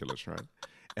totally ridiculous, right?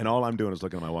 And all I'm doing is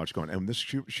looking at my watch going, and this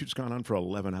shoot's gone on for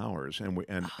 11 hours, and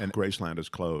Graceland is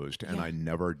closed, and I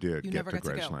never did get to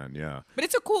Graceland. Yeah. But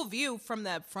it's a cool view from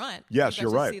the front. Yes, you're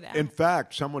right. In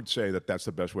fact, some would say that that's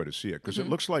the best way to see it, because it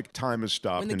looks like time has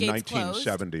stopped in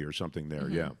 1970 or something there,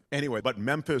 yeah. Anyway, but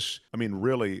Memphis, I mean,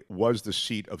 really was the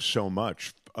seat of so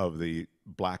much of the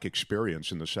black experience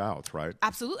in the South, right?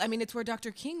 Absolutely. I mean, it's where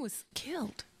Dr. King was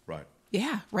killed. Right.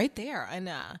 Yeah, right there. And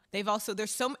they've also,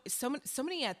 there's so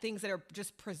many things that are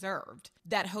just preserved.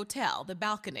 That hotel, the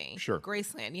balcony, Sure.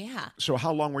 Graceland, yeah. So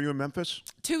how long were you in Memphis?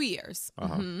 2 years.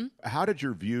 Mm-hmm. How did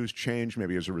your views change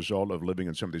maybe as a result of living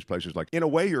in some of these places? Like, in a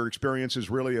way, your experience is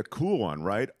really a cool one,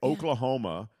 right? Yeah.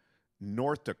 Oklahoma,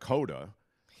 North Dakota,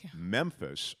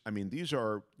 Memphis. I mean, these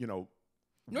are, North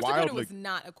Dakota was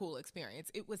not a cool experience.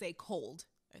 It was a cold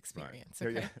experience.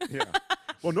 Right. Okay? Yeah.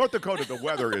 Well, North Dakota, the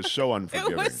weather is so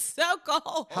unforgiving. It was so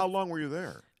cold. How long were you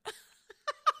there?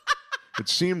 It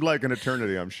seemed like an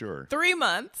eternity, I'm sure. 3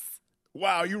 months.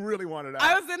 Wow, you really wanted out.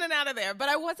 I was in and out of there, but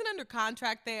I wasn't under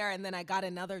contract there, and then I got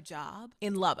another job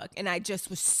in Lubbock, and I just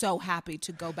was so happy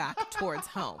to go back towards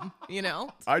home,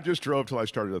 I just drove till I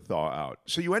started to thaw out.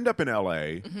 So you end up in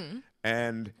L.A.,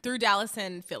 and through Dallas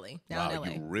and Philly, now in wow,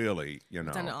 LA. you really, Done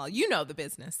it all. You know the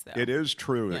business, though. It is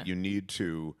true that you need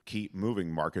to keep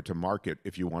moving market to market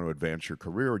if you want to advance your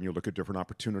career, and you look at different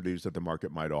opportunities that the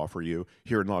market might offer you.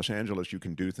 Here in Los Angeles, you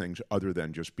can do things other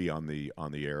than just be on the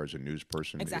air as a news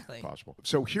person. Exactly. If possible.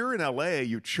 So here in LA,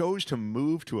 you chose to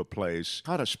move to a place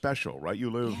kind of special, right? You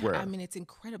live where? I mean, it's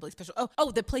incredibly special. Oh,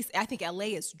 the place, I think LA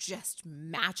is just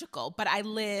magical, but I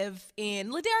live in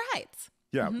Ladera Heights.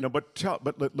 Yeah, no, but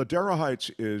Ladera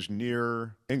Heights is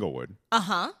near Inglewood.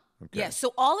 Uh-huh. Okay. Yeah,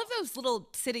 so all of those little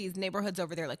cities, neighborhoods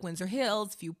over there, like Windsor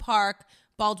Hills, View Park,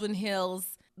 Baldwin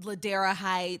Hills, Ladera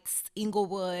Heights,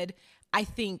 Inglewood, I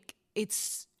think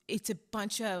it's a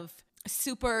bunch of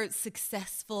super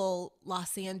successful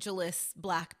Los Angeles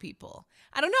Black people.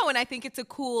 I don't know, and I think it's a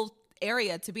cool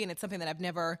area to be in. It's something that I've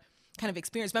never kind of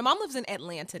experienced. My mom lives in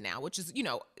Atlanta now, which is,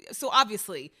 so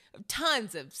obviously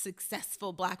tons of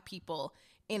successful Black people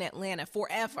in Atlanta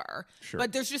forever. Sure.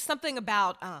 But there's just something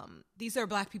about these are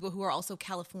Black people who are also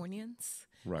Californians.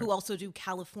 Right. Who also do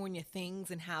California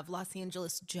things and have Los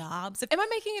Angeles jobs. Am I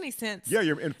making any sense? Yeah,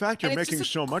 you're making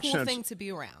so much sense. It's a cool thing to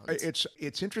be around.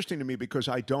 It's interesting to me because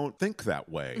I don't think that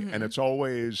way. And it's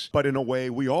always, but in a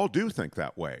way, we all do think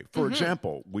that way. For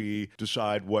example, we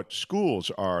decide what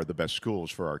schools are the best schools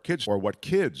for our kids, or what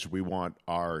kids we want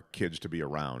our kids to be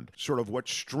around, sort of what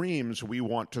streams we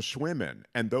want to swim in.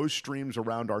 And those streams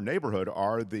around our neighborhood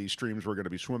are the streams we're going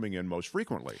to be swimming in most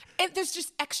frequently. And there's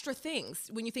just extra things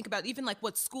when you think about even like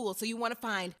what school. So you want to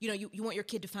find, you want your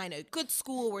kid to find a good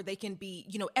school where they can be,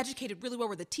 educated really well,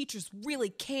 where the teachers really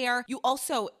care. You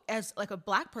also, as like a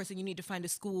Black person, you need to find a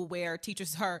school where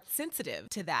teachers are sensitive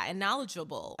to that and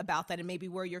knowledgeable about that, and maybe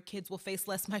where your kids will face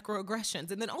less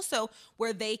microaggressions. And then also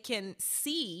where they can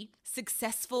see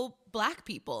successful Black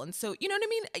people. And so, you know what I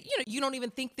mean? You don't even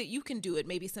think that you can do it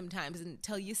maybe sometimes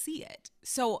until you see it.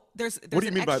 So there's what do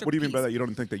you mean by that? You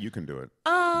don't think that you can do it?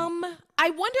 I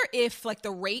wonder if like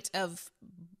the rate of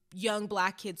young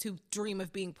Black kids who dream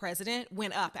of being president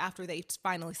went up after they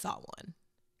finally saw one.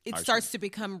 It starts to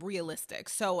become realistic.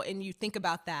 So, and you think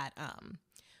about that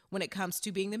when it comes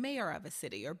to being the mayor of a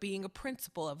city, or being a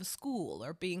principal of a school,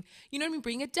 or being,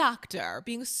 being a doctor, or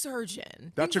being a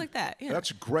surgeon, things like that. Yeah.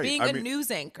 That's great. Being a news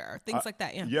anchor, things like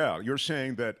that. Yeah. Yeah, you're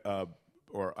saying that.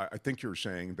 Or I think you're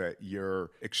saying that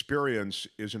your experience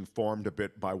is informed a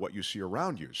bit by what you see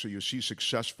around you. So you see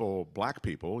successful Black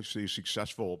people, you see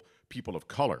successful people of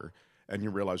color, and you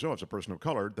realize, as a person of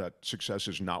color, that success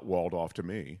is not walled off to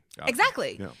me.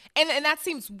 Exactly. Yeah. And that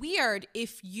seems weird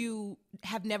if you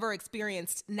have never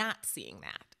experienced not seeing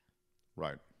that.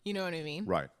 Right. You know what I mean?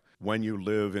 Right. When you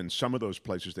live in some of those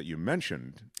places that you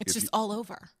mentioned. It's just all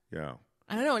over. Yeah.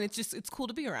 I don't know. And it's cool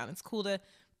to be around. It's cool to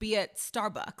be at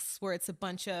Starbucks where it's a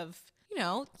bunch of,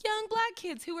 young Black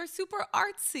kids who are super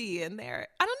artsy, and I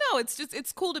don't know,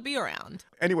 it's cool to be around.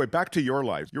 Anyway, back to your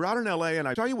life. You're out in LA, and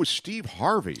I saw you with Steve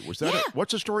Harvey. Was that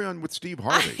what's the story with Steve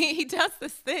Harvey? He does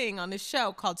this thing on his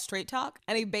show called Straight Talk,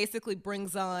 and he basically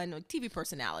brings on TV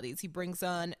personalities. He brings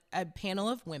on a panel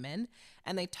of women,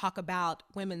 and they talk about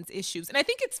women's issues. And I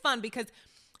think it's fun because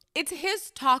it's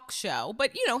his talk show,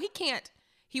 but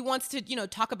he wants to,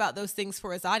 talk about those things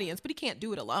for his audience, but he can't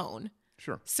do it alone.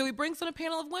 Sure. So he brings on a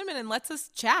panel of women and lets us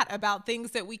chat about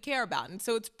things that we care about. And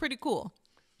so it's pretty cool.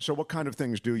 So what kind of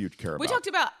things do you care about? We talked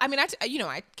about,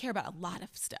 I care about a lot of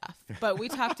stuff, but we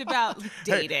talked about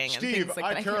dating and things like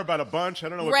that. I care about a bunch. I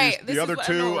don't know what the other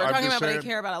two. We're talking about, but I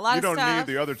care about a lot of stuff. You don't need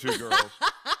the other two girls.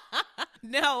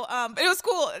 No, but it was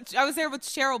cool. I was there with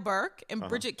Cheryl Burke and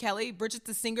Bridget Kelly. Bridget's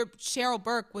the singer. Cheryl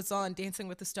Burke was on Dancing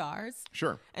with the Stars.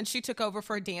 Sure. And she took over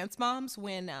for Dance Moms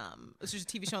when, this was a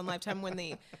TV show on Lifetime, when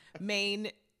the main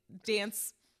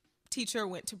dance teacher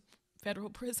went to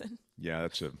federal prison. Yeah,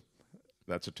 that's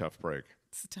a tough break.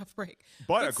 It's a tough break.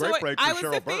 But a great break for Cheryl Burke.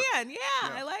 I was a fan. Yeah,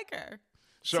 I like her.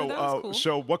 So, that was cool.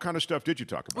 So what kind of stuff did you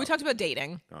talk about? We talked about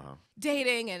dating. Uh-huh.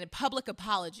 Dating and public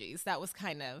apologies. That was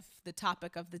kind of the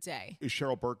topic of the day. Is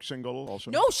Cheryl Burke single also?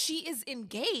 No, she is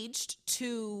engaged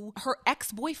to her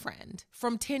ex-boyfriend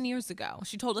from 10 years ago.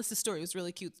 She told us the story. It was a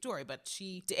really cute story, but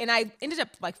and I ended up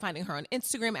like finding her on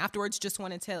Instagram afterwards, just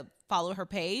wanted to follow her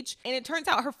page. And it turns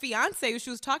out her fiance, who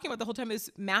she was talking about the whole time,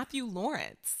 is Matthew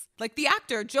Lawrence. Like the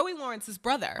actor, Joey Lawrence's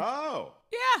brother. Oh.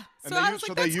 Yeah. So I was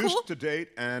like, that's they cool. used to date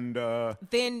and...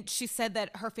 Then she said that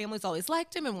her family's always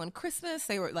liked him, and one Christmas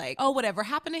they were like, oh, whatever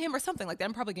happened to him or something like that.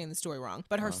 I'm probably getting the story wrong.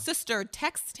 But her sister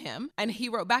texted him, and he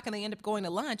wrote back, and they ended up going to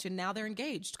lunch, and now they're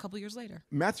engaged a couple years later.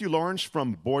 Matthew Lawrence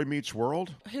from Boy Meets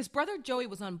World? His brother Joey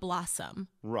was on Blossom.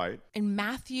 Right. And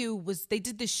Matthew they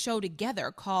did this show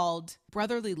together called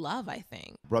Brotherly Love, I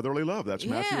think. Brotherly Love. That's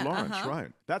Matthew Yeah, Lawrence, uh-huh.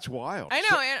 right. That's wild. I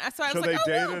know. And so I was like,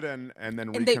 they oh, dated wow. and then And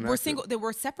reconnected. they were single. They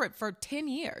were separate for 10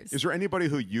 years. Is there anybody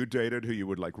who you dated who you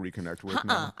would like reconnect with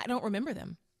now? I don't remember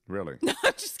them. Really? No,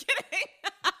 I'm just kidding.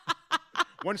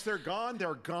 Once they're gone,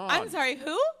 they're gone. I'm sorry,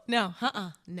 who? No,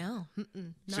 no.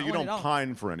 So you don't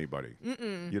pine for anybody.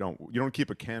 You don't keep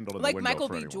a candle in like the window Michael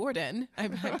for B. anyone. Jordan.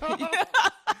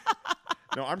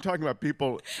 No, I'm talking about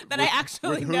people that with, I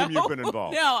actually with know. whom you've been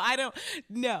involved. No, I don't.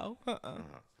 No.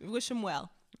 Wish him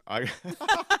well.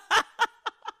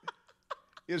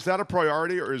 Is that a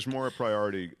priority, or is more a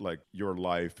priority like your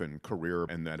life and career,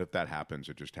 and that if that happens,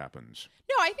 it just happens?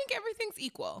 No, I think everything's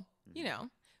equal. You know,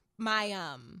 my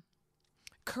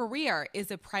career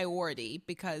is a priority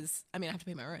because I have to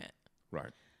pay my rent.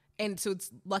 Right. And so it's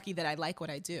lucky that I like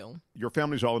what I do. Your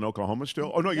family's all in Oklahoma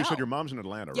still? Oh, no, you No. said your mom's in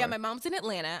Atlanta, Yeah, right? my mom's in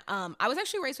Atlanta. I was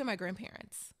actually raised by my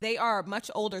grandparents. They are much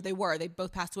older. They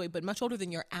both passed away, but much older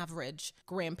than your average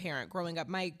grandparent growing up.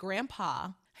 My grandpa,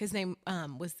 his name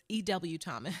was E.W.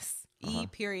 Thomas.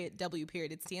 E.W.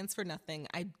 It stands for nothing.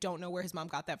 I don't know where his mom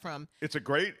got that from. It's a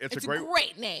great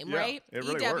name, yeah, right? It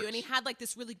really E.W. works. And he had like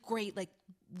this really great like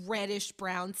reddish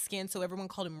brown skin, so everyone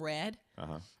called him Red.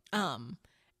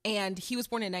 And he was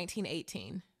born in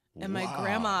 1918. And my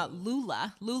grandma,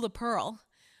 Lula Pearl,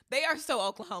 they are so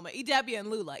Oklahoma. E.W.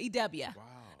 and Lula. E.W.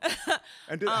 Wow.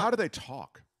 And how do they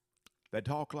talk? They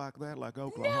talk like that, like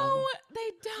Oklahoma? No,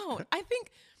 they don't. I think,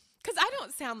 because I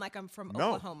don't sound like I'm from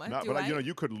Oklahoma, do but I?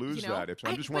 you could lose that.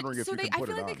 I'm just wondering if you can put it on. I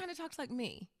feel like they kind of talked like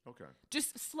me. Okay.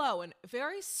 Just slow and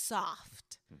very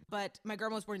soft. But my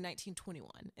grandma was born in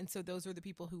 1921. And so those are the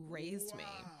people who raised me.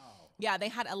 Yeah, they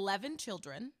had 11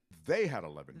 children. They had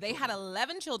 11 They had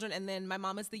 11 children, and then my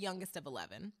mom is the youngest of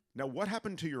 11. Now, what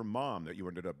happened to your mom that you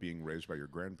ended up being raised by your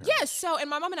grandparents? Yes, so, and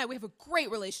my mom and I, we have a great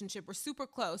relationship. We're super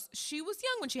close. She was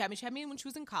young when she had me. She had me when she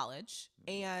was in college.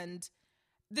 And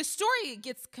the story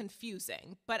gets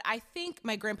confusing, but I think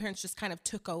my grandparents just kind of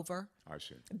took over. I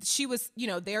see. She was,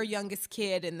 their youngest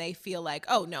kid, and they feel like,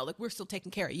 oh, no, like we're still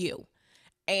taking care of you.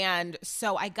 And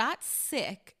so I got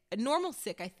sick, normal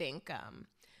sick, I think,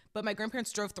 but my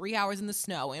grandparents drove 3 hours in the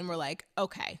snow and were like,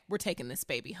 okay, we're taking this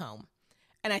baby home.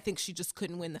 And I think she just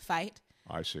couldn't win the fight.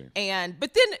 I see.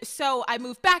 But then, so I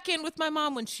moved back in with my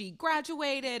mom when she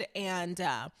graduated, and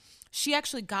she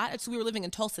actually so we were living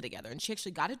in Tulsa together, and she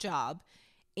actually got a job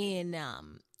in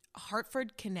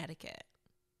Hartford, Connecticut.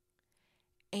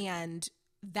 And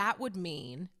that would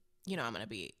mean, I'm going to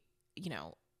be,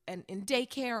 in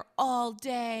daycare all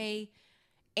day.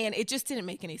 And it just didn't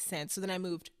make any sense. So then I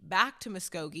moved back to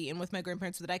Muskogee and with my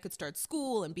grandparents so that I could start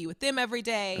school and be with them every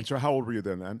day. And so how old were you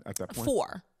then at that point?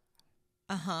 4.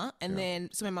 And then,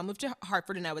 so my mom moved to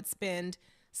Hartford, and I would spend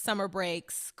summer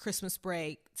breaks, Christmas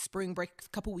break, spring break, a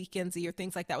couple weekends a year,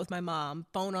 things like that with my mom,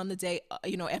 phone on the day,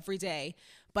 every day.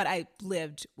 But I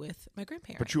lived with my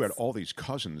grandparents. But you had all these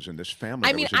cousins in this family.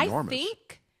 I mean, that was enormous. I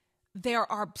think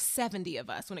there are 70 of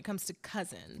us when it comes to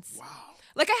cousins. Wow.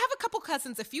 Like, I have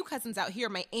a few cousins out here.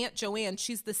 My Aunt Joanne,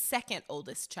 she's the second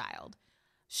oldest child.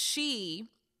 She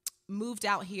moved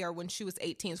out here when she was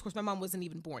 18. Of course, my mom wasn't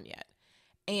even born yet.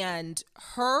 And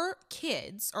her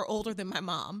kids are older than my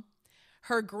mom.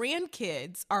 Her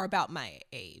grandkids are about my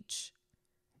age.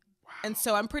 Wow. And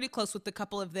so I'm pretty close with a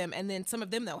couple of them. And then some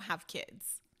of them, though, have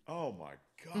kids. Oh, my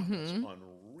God. That's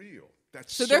unreal.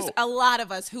 So there's a lot of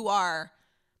us who are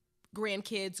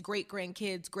grandkids,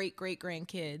 great-grandkids,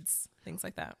 great-great-grandkids, things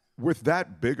like that. With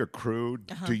that big a crew,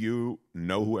 do you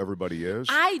know who everybody is?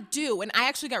 I do, and I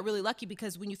actually got really lucky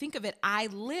because when you think of it, I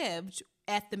lived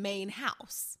at the main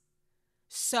house.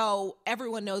 So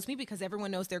everyone knows me because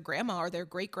everyone knows their grandma or their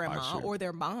great-grandma or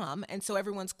their mom, and so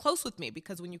everyone's close with me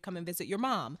because when you come and visit your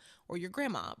mom or your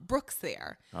grandma, Brooke's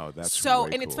there. Oh, that's so.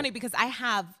 really And it's cool. funny because I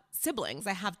have siblings.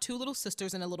 I have 2 little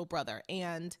sisters and a little brother,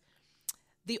 and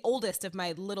the oldest of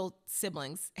my little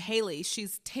siblings, Haley,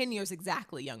 she's 10 years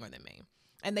exactly younger than me.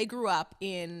 And they grew up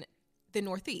in the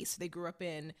Northeast. They grew up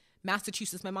in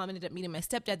Massachusetts. My mom ended up meeting my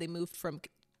stepdad. They moved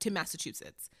to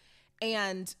Massachusetts.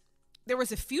 And there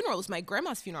was a funeral. It was my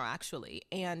grandma's funeral, actually.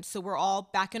 And so we're all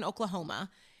back in Oklahoma.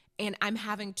 And I'm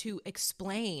having to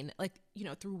explain, like, you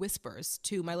know, through whispers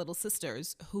to my little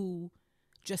sisters who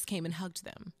just came and hugged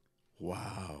them.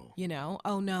 Wow. You know,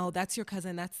 oh, no, that's your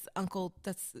cousin. That's uncle.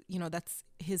 That's, you know, that's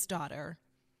his daughter.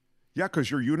 Yeah,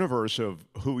 because your universe of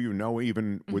who you know,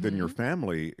 even within your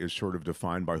family, is sort of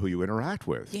defined by who you interact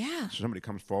with. Yeah. So somebody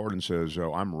comes forward and says,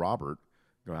 "Oh, I'm Robert."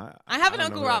 I have an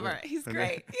Uncle Robert. He's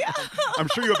great. Yeah. I'm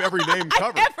sure you have every name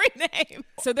covered. Every name.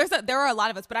 So there are a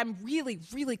lot of us, but I'm really,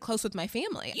 really close with my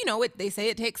family. You know, they say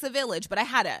it takes a village, but I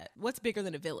had what's bigger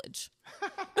than a village?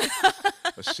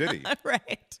 A city.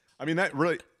 Right. I mean, that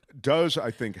really does,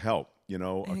 I think, help. You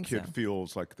know, a kid so.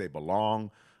 feels like they belong.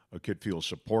 A kid feels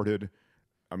supported.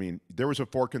 I mean, there was a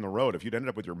fork in the road. If you'd ended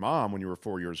up with your mom when you were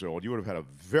 4 years old, you would have had a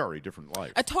very different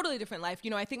life. A totally different life. You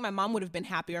know, I think my mom would have been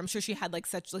happier. I'm sure she had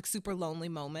such super lonely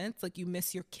moments. Like, you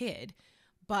miss your kid.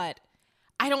 But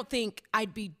I don't think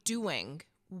I'd be doing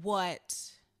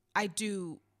what I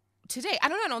do today. I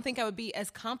don't know. I don't think I would be as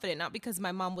confident, not because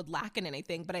my mom would lack in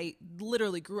anything, but I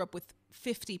literally grew up with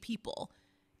 50 people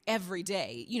every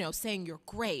day, you know, saying you're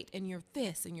great and you're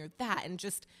this and you're that. And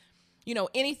just, you know,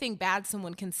 anything bad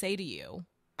someone can say to you,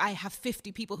 I have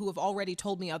 50 people who have already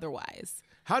told me otherwise.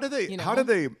 How do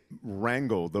they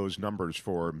wrangle those numbers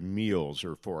for meals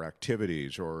or for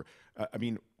activities or I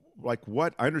mean, like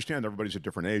what? I understand everybody's at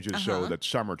different ages, so that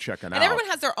some are checking out. And everyone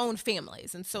has their own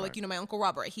families. And so, like, you know, my Uncle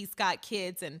Robert, he's got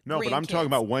kids and No, but I'm talking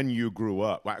about when you grew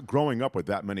up. Growing up with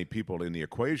that many people in the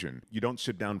equation, you don't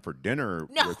sit down for dinner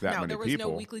with that many people. No, there was no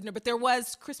weekly dinner, but there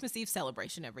was Christmas Eve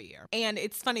celebration every year. And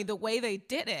it's funny, the way they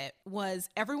did it was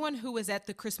everyone who was at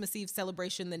the Christmas Eve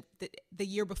celebration the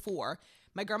year before,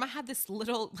 my grandma had this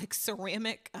little, like,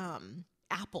 ceramic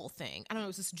apple thing. I don't know, it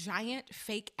was this giant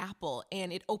fake apple,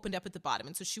 and it opened up at the bottom.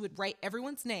 And so she would write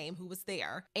everyone's name who was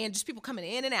there, and just people coming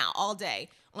in and out all day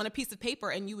on a piece of paper,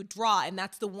 and you would draw, and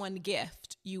that's the one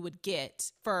gift you would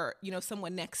get for, you know,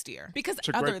 someone next year. Because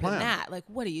other than that, like,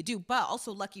 what do you do? But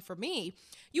also, lucky for me,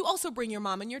 you also bring your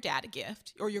mom and your dad a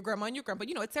gift, or your grandma and your grandpa.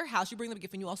 You know, it's their house. You bring them a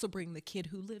gift, and you also bring the kid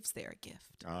who lives there a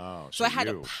gift. Oh, so I had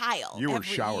a pile. You were every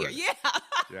showered. year. Yeah.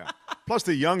 Yeah. Plus,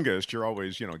 the youngest, you're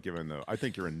always, you know, given I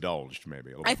think you're indulged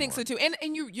maybe a little bit I think more. so too. And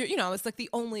you know, it's like the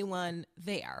only one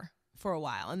there for a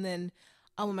while. And then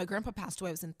when my grandpa passed away,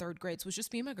 I was in 3rd grade. So it was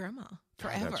just me and my grandma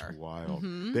forever. That's wild.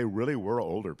 They really were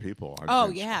older people.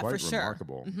 Yeah, quite for sure.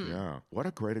 Remarkable. Yeah. What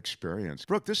a great experience.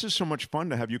 Brooke, this is so much fun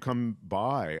to have you come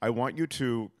by. I want you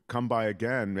to come by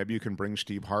again. Maybe you can bring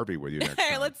Steve Harvey with you next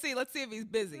time. Let's see if he's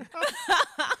busy.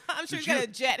 I'm sure he's got a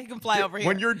jet. He can fly over here.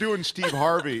 When you're doing Steve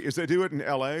Harvey, they do it in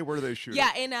L.A.? Where do they shoot? Yeah,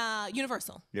 in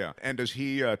Universal. Yeah. And does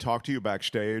he talk to you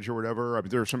backstage or whatever? I mean,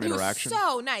 there's some interaction? He was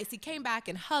so nice. He came back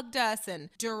and hugged us, and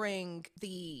during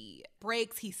the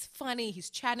breaks, he's funny. He's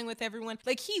chatting with everyone.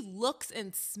 Like, he looks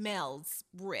and smells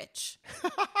rich.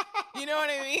 You know what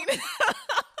I mean?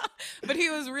 But he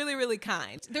was really, really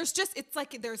kind. It's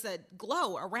like there's a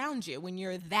glow around you when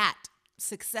you're that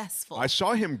successful. I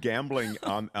saw him gambling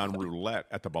on roulette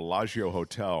at the Bellagio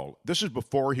Hotel. This is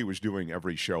before he was doing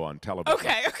every show on television.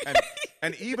 Okay.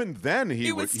 And even then,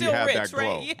 he still had rich, that glow.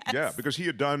 right? Yes. Yeah, because he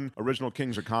had done Original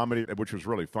Kings of Comedy, which was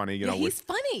really funny. You know, he's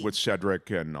funny. With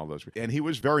Cedric and all those. And he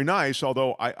was very nice,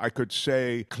 although I could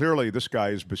say clearly this guy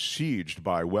is besieged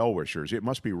by well-wishers. It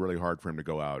must be really hard for him to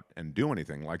go out and do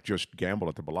anything like just gamble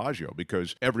at the Bellagio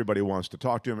because everybody wants to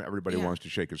talk to him, everybody wants to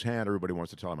shake his hand, everybody wants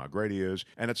to tell him how great he is.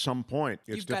 And at some point,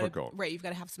 it's difficult. You've got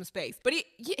to have some space. But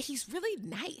he's really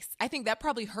nice. I think that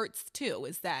probably hurts too,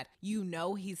 is that, you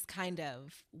know, he's kind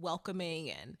of welcoming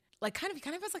and like he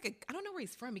kind of has like I don't know where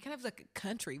he's from. He kind of has like a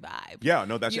country vibe. Yeah,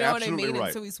 no, that's absolutely what I mean? right.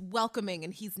 And so he's welcoming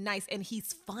and he's nice and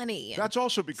he's funny. That's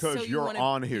also because so you're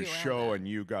on his show that. and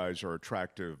you guys are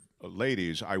attractive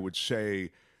ladies. I would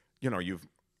say, you know,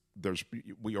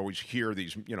 we always hear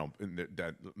these, you know,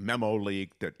 that memo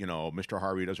leak that, you know, Mr.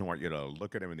 Harvey doesn't want you to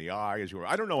look at him in the eye as you were.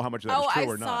 I don't know how much of that is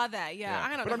true or not. I saw that. Yeah.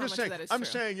 I don't know how much of that is true. I'm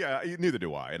saying, yeah, neither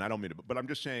do I. And I don't mean to, but I'm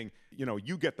just saying, you know,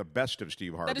 you get the best of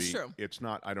Steve Harvey. That is true. It's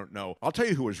not, I don't know. I'll tell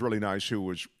you who was really nice, who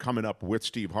was coming up with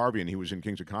Steve Harvey, and he was in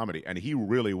Kings of Comedy, and he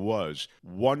really was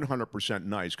 100%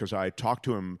 nice because I talked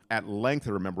to him at length,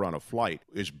 I remember, on a flight,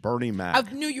 is Bernie Mac.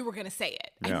 I knew you were going to say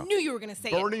it. Yeah. I knew you were going to say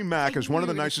it. Bernie Mac is one of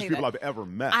the nicest people I've ever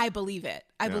met. I believe it.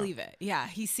 I believe it. Yeah.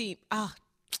 He seemed,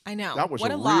 I know. That was what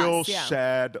a real loss,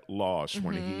 sad loss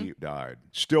when he died.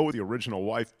 Still with the original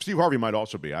wife. Steve Harvey might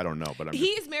also be. I don't know. But he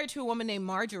is married to a woman named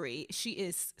Marjorie. She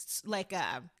is like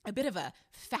a bit of a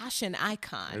fashion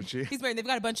icon. Is she? He's married. They've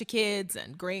got a bunch of kids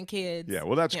and grandkids. Yeah,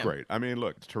 well, that's great. I mean,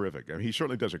 look, it's terrific. I mean, he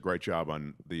certainly does a great job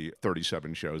on the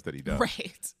 37 shows that he does.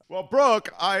 Right. Well,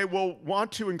 Brooke, I will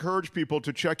want to encourage people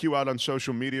to check you out on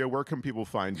social media. Where can people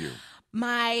find you?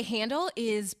 My handle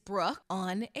is Brooke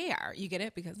on air. You get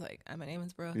it? Because, like, my name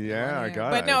is Brooke. Yeah, I got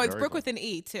it. But no, it's Very Brooke cool. with an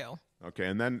E, too. Okay,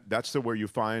 and then that's where you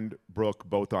find Brooke,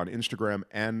 both on Instagram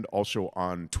and also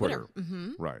on Twitter.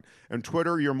 Mm-hmm. Right. And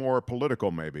Twitter, you're more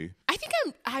political, maybe. I think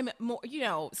I'm more,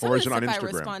 some Or of is the it on stuff I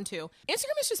Instagram? respond to.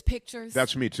 Instagram is just pictures.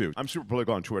 That's me, too. I'm super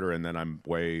political on Twitter, and then I'm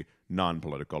way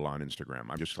non-political on Instagram.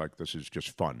 I'm just like, this is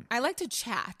just fun. I like to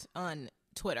chat on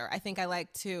Twitter. I think I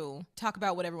like to talk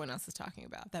about what everyone else is talking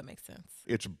about. That makes sense.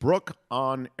 It's Brooke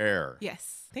on air.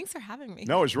 Yes. Thanks for having me.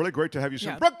 No, it's really great to have you.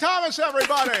 Yeah. Brooke Thomas,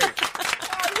 everybody! Oh,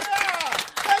 yeah!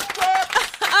 That's Brooke!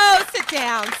 Oh, sit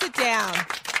down. Sit down.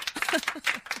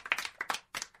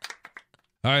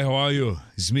 Hi, how are you?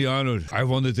 It's me, Arnold. I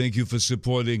want to thank you for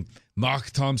supporting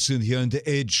Mark Thompson here on The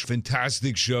Edge.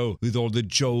 Fantastic show with all the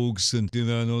jokes and,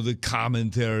 all the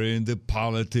commentary and the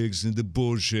politics and the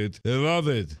bullshit. I love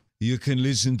it. You can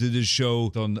listen to the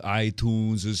show on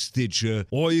iTunes or Stitcher,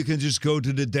 or you can just go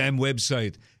to the damn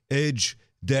website,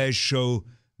 edge-show.com.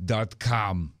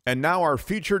 And now our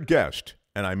featured guest,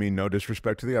 and I mean no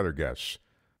disrespect to the other guests,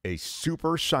 a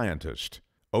super scientist,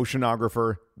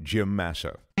 oceanographer Jim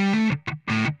Massa.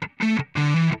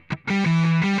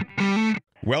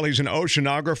 Well, he's an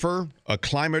oceanographer, a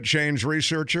climate change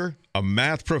researcher, a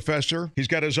math professor. He's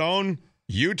got his own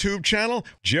YouTube channel.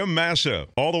 Jim Massa,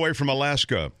 all the way from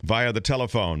Alaska, via the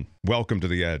telephone. Welcome to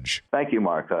The Edge. Thank you,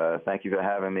 Mark. Thank you for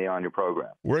having me on your program.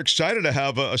 We're excited to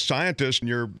have a scientist, and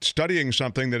you're studying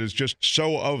something that is just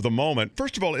so of the moment.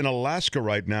 First of all, in Alaska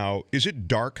right now, is it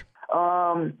dark?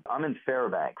 I'm in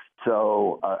Fairbanks,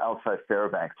 so outside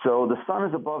Fairbanks. So the sun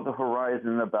is above the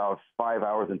horizon in about 5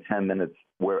 hours and 10 minutes.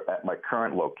 We're at my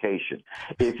current location.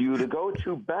 If you were to go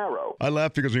to Barrow, I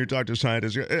laugh because when you talk to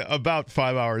scientists, about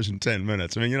 5 hours and 10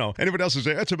 minutes. I mean, anybody else would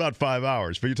say it's about 5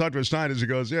 hours, but you talk to a scientist who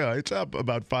goes, yeah, it's up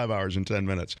about 5 hours and 10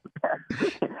 minutes.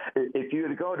 if you were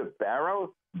to go to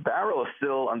Barrow, Barrow is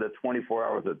still under 24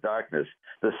 hours of darkness.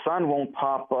 The sun won't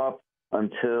pop up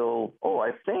until,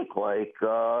 I think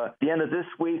the end of this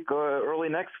week or early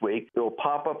next week. It'll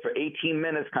pop up for 18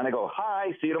 minutes, kind of go, hi,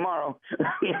 see you tomorrow.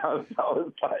 So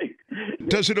it's like...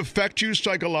 Does it affect you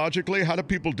psychologically? How do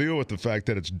people deal with the fact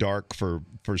that it's dark for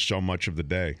so much of the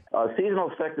day? Seasonal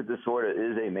affective disorder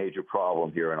is a major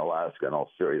problem here in Alaska, in all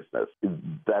seriousness.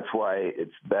 That's why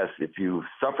it's best, if you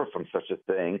suffer from such a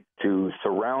thing, to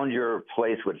surround your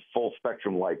place with full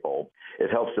spectrum light bulb. It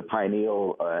helps the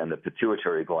pineal and the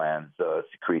pituitary glands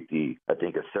secrete a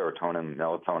serotonin,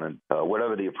 melatonin,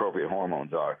 whatever the appropriate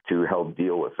hormones are to help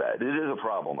deal with that. It is a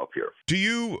problem up here. Do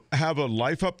you have a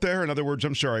life up there? In other words,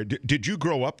 I'm sorry, did you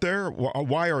grow up there?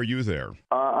 Why are you there?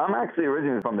 I'm actually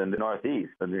originally from the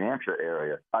Northeast, the New Hampshire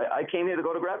area. I came here to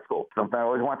go to grad school, something I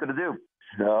always wanted to do.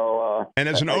 So, and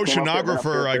as an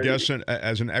oceanographer, I guess,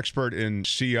 as an expert in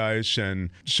sea ice and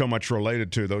so much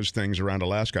related to those things around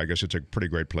Alaska, I guess it's a pretty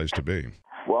great place to be.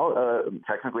 Well,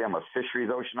 technically, I'm a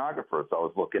fisheries oceanographer, so I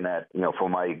was looking at, for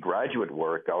my graduate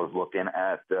work, I was looking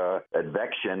at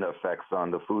advection effects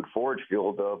on the food forage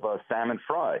field of salmon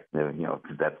fry.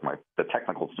 That's the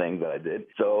technical thing that I did.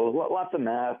 So lots of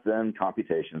math and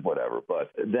computations, whatever.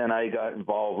 But then I got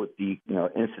involved with the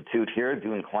institute here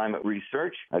doing climate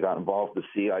research. I got involved with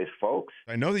sea ice folks.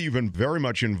 I know that you've been very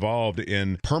much involved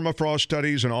in permafrost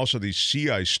studies and also these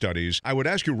sea ice studies. I would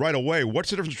ask you right away,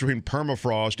 what's the difference between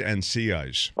permafrost and sea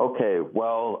ice? Okay,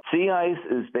 well, sea ice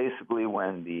is basically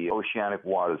when the oceanic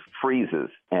waters freezes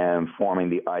and forming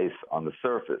the ice on the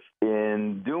surface.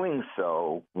 In doing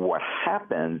so, what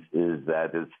happens is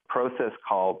that this process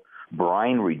called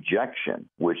brine rejection,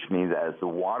 which means as the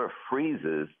water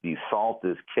freezes, the salt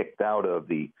is kicked out of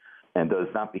and does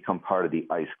not become part of the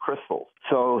ice crystals.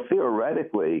 So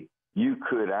theoretically, you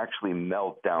could actually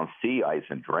melt down sea ice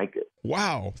and drink it.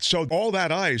 Wow. So all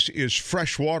that ice is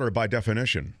fresh water by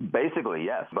definition. Basically,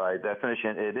 yes. By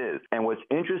definition, it is. And what's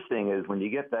interesting is when you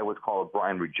get that what's called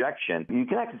brine rejection, you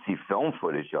can actually see film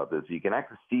footage of this. You can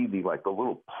actually see the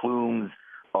little plumes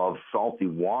of salty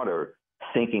water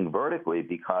sinking vertically,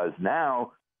 because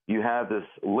now you have this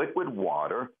liquid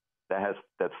water that's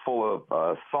full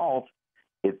of salt.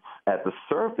 It's at the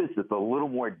surface, it's a little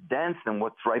more dense than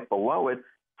what's right below it.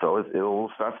 So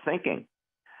it'll start sinking.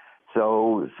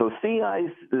 So sea ice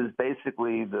is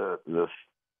basically the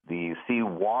sea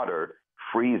water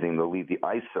freezing to leave the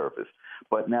ice surface.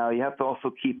 But now you have to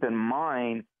also keep in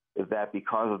mind that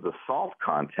because of the salt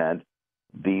content,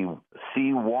 the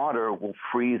sea water will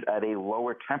freeze at a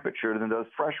lower temperature than does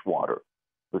fresh water.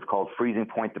 what's called freezing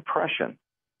point depression.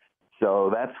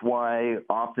 So that's why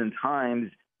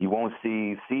oftentimes you won't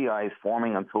see sea ice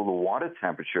forming until the water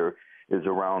temperature is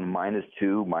around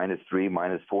 -2, -3,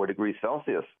 -4 degrees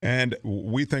Celsius. And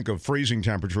we think of freezing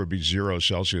temperature would be 0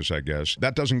 Celsius, I guess.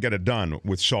 That doesn't get it done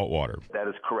with salt water. That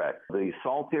is correct. The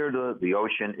saltier the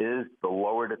ocean is, the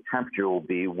lower the temperature will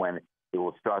be when it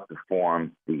will start to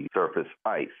form the surface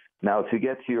ice. Now, to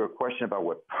get to your question about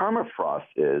what permafrost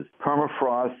is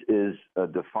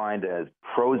defined as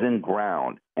frozen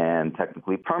ground, and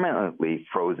technically permanently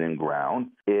frozen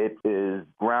ground. It is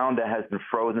ground that has been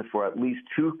frozen for at least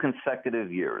 2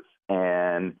 consecutive years.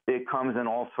 And it comes in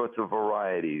all sorts of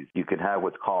varieties. You could have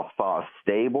what's called thaw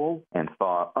stable and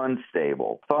thaw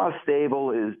unstable. Thaw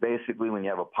stable is basically when you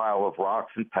have a pile of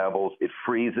rocks and pebbles, it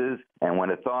freezes, and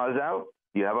when it thaws out,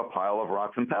 you have a pile of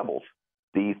rocks and pebbles.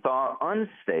 The thaw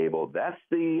unstable, that's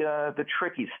the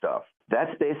tricky stuff.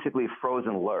 That's basically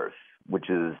frozen earth, which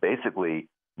is basically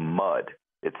mud.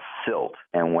 It's silt.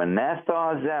 And when that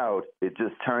thaws out, it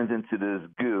just turns into this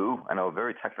goo, I know a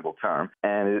very technical term,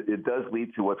 and it does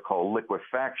lead to what's called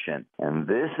liquefaction. And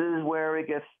this is where it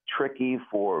gets tricky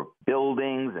for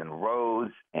buildings and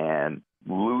roads and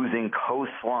losing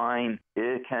coastline.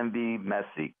 It can be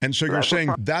messy. And so you're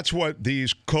saying that's what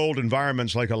these cold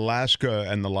environments like Alaska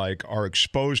and the like are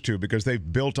exposed to because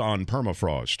they've built on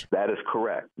permafrost. That is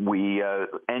correct. We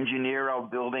engineer our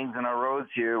buildings and our roads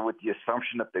here with the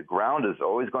assumption that the ground is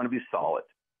always going to be solid.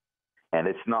 And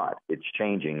it's not. It's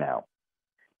changing now.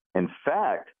 In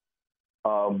fact,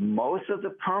 most of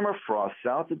the permafrost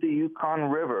south of the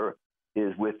Yukon River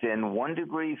is within 1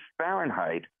 degree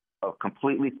Fahrenheit of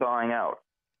completely thawing out.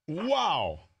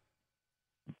 Wow.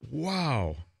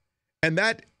 Wow. And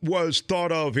that was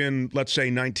thought of in, let's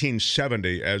say,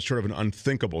 1970 as sort of an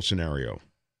unthinkable scenario.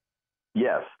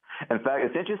 Yes. In fact,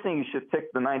 it's interesting you should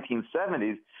pick the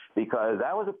 1970s because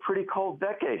that was a pretty cold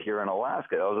decade here in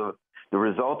Alaska. That was the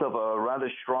result of a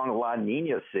rather strong La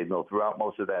Nina signal throughout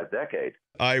most of that decade.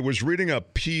 I was reading a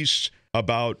piece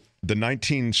about the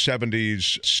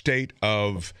 1970s state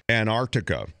of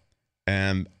Antarctica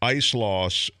and ice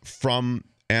loss from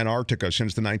Antarctica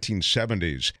since the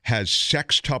 1970s has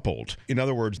sextupled. In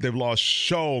other words, they've lost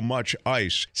so much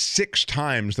ice, 6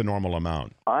 times the normal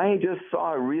amount. I just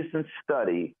saw a recent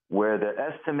study where they're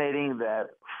estimating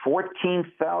that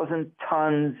 14,000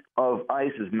 tons of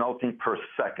ice is melting per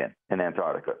second in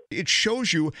Antarctica. It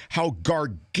shows you how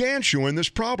gargantuan this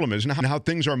problem is and how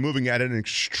things are moving at an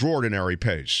extraordinary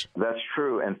pace. That's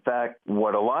true. In fact,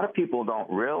 what a lot of people don't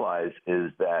realize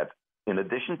is that in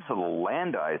addition to the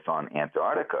land ice on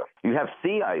Antarctica, you have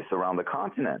sea ice around the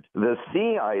continent. The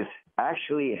sea ice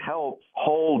actually helps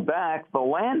hold back the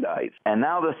land ice, and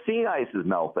now the sea ice is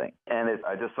melting. And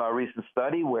I just saw a recent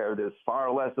study where there's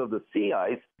far less of the sea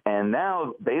ice, and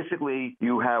now basically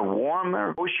you have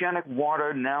warmer oceanic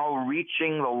water now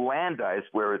reaching the land ice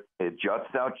where it juts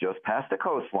out just past the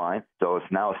coastline. So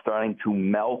it's now starting to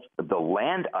melt the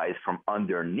land ice from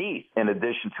underneath in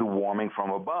addition to warming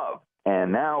from above.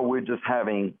 And now we're just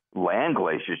having land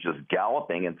glaciers just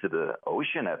galloping into the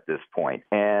ocean at this point.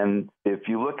 And if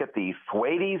you look at the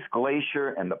Thwaites Glacier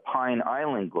and the Pine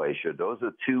Island Glacier, those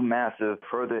are 2 massive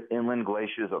further inland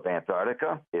glaciers of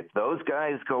Antarctica. If those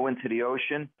guys go into the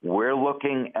ocean, we're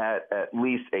looking at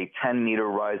least a 10-meter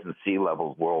rise in sea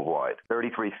levels worldwide,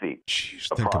 33 feet. Jeez,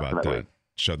 think about that.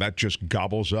 So that just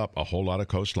gobbles up a whole lot of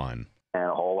coastline. And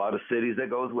a whole lot of cities that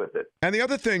goes with it. And the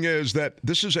other thing is that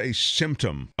this is a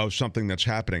symptom of something that's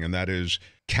happening, and that is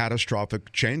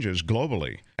catastrophic changes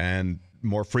globally and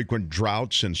more frequent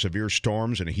droughts and severe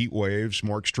storms and heat waves,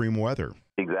 more extreme weather.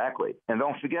 Exactly. And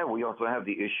don't forget, we also have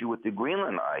the issue with the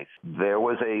Greenland ice. There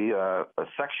was a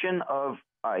section of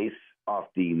ice off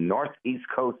the northeast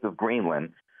coast of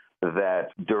Greenland that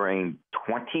during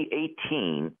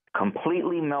 2018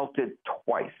 completely melted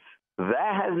twice.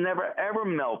 That has never, ever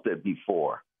melted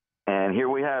before. And here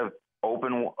we have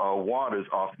open waters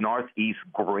off northeast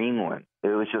Greenland. It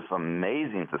was just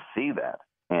amazing to see that.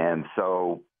 And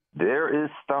so there is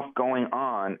stuff going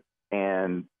on,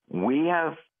 and we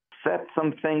have set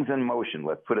some things in motion,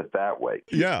 let's put it that way.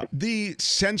 Yeah. The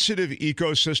sensitive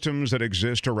ecosystems that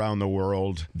exist around the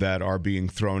world that are being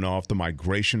thrown off, the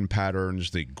migration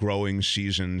patterns, the growing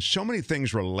seasons, so many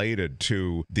things related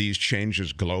to these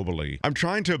changes globally. I'm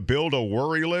trying to build a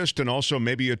worry list and also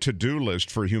maybe a to-do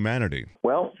list for humanity.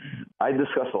 Well, I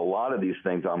discuss a lot of these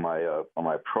things on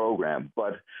my program,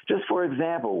 but just for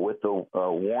example, with the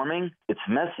warming, it's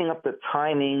messing up the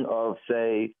timing of,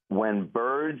 say, when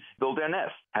birds build their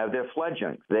nests, have their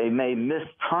fledglings. They may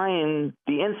mistime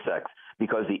the insects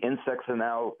because the insects are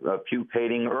now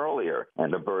pupating earlier,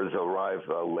 and the birds arrive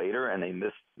later, and they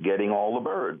miss getting all the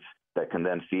birds that can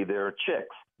then feed their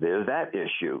chicks. There's that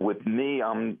issue. With me,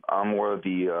 I'm more of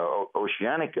the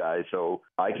oceanic guy, so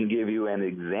I can give you an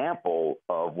example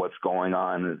of what's going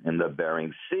on in the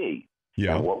Bering Sea.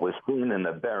 Yeah. And what we're seeing in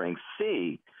the Bering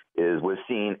Sea is we're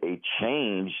seeing a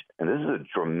change, and this is a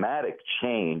dramatic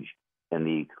change in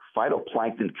the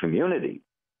phytoplankton community.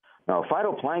 Now,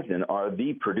 phytoplankton are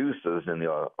the producers in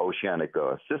the oceanic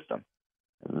system.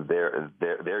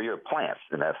 They're your plants,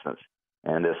 in essence,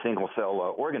 and they're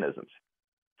single-cell organisms.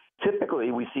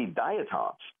 Typically, we see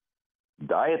diatoms.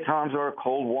 Diatoms are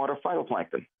cold water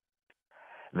phytoplankton.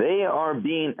 They are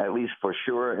being, at least for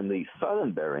sure in the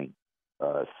southern Bering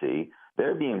Sea,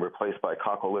 they're being replaced by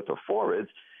coccolithophorids,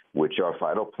 which are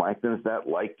phytoplanktons that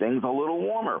like things a little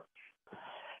warmer.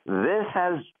 This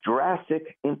has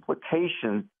drastic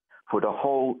implications for the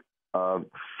whole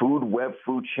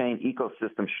food chain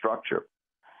ecosystem structure.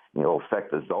 It'll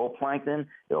affect the zooplankton.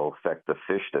 It'll affect the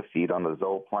fish that feed on the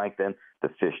zooplankton, the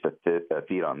fish that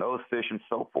feed on those fish, and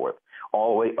so forth,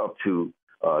 all the way up to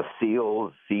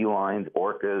seals, sea lions,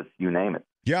 orcas, you name it.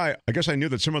 Yeah, I guess I knew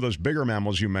that some of those bigger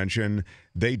mammals you mentioned,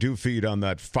 they do feed on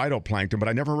that phytoplankton, but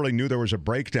I never really knew there was a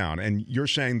breakdown. And you're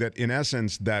saying that, in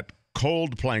essence, that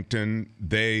cold plankton,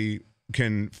 they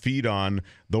can feed on,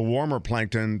 the warmer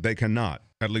plankton, they cannot,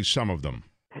 at least some of them.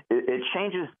 It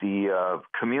changes the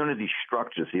community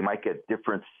structure. So you might get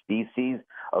different species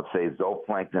of, say,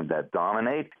 zooplankton that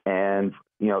dominate. And,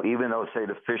 even though, say,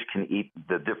 the fish can eat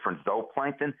the different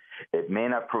zooplankton, it may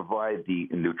not provide the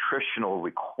nutritional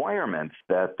requirements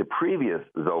that the previous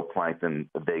zooplankton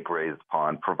they grazed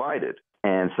upon provided.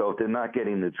 And so if they're not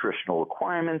getting nutritional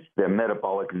requirements, their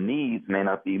metabolic needs may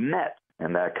not be met.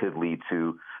 And that could lead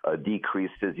to a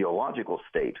decreased physiological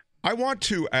state. I want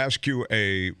to ask you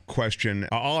a question.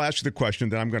 I'll ask you the question,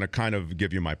 then I'm going to kind of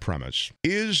give you my premise.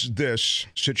 Is this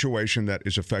situation that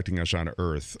is affecting us on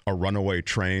Earth a runaway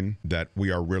train that we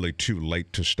are really too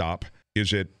late to stop?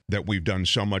 Is it that we've done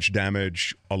so much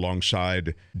damage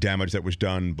alongside damage that was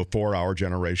done before our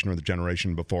generation or the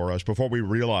generation before us, before we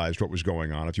realized what was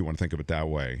going on, if you want to think of it that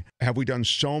way? Have we done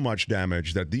so much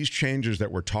damage that these changes that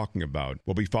we're talking about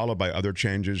will be followed by other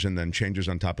changes and then changes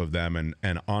on top of them?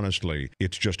 And honestly,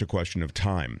 it's just a question of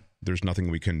time. There's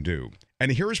nothing we can do.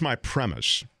 And here's my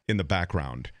premise in the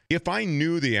background. If I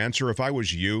knew the answer, if I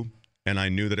was you and I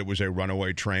knew that it was a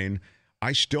runaway train,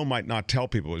 I still might not tell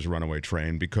people it was a runaway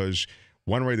train because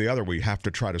one way or the other, we have to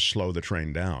try to slow the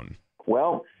train down.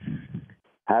 Well,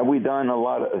 have we done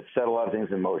set a lot of things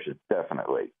in motion?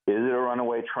 Definitely. Is it a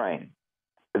runaway train?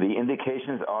 The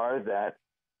indications are that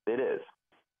it is.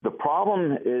 The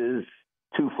problem is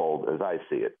twofold, as I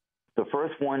see it. The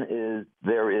first one is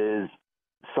there is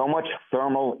so much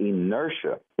thermal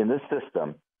inertia in this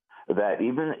system that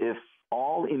even if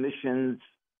all emissions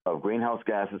of greenhouse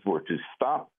gases were to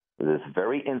stop this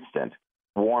very instant,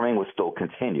 warming will still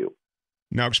continue.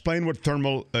 Now, explain what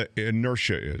thermal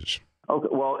inertia is. Okay,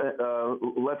 well,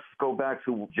 let's go back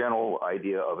to general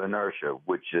idea of inertia,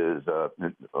 which is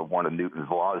one of Newton's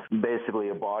laws. Basically,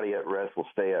 a body at rest will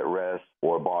stay at rest,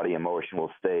 or a body in motion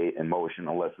will stay in motion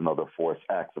unless another force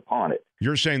acts upon it.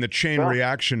 You're saying the chain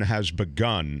reaction has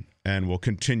begun and will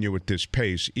continue at this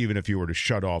pace, even if you were to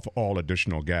shut off all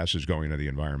additional gases going into the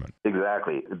environment.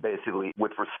 Exactly. Basically,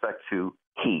 with respect to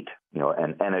heat,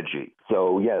 and energy.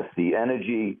 So yes, the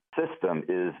energy system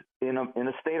is in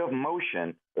a state of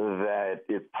motion that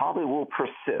it probably will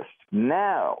persist.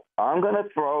 Now, I'm going to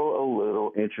throw a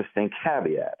little interesting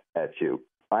caveat at you.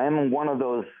 I am one of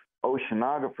those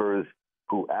oceanographers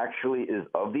who actually is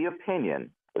of the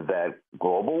opinion that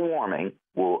global warming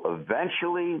will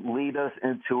eventually lead us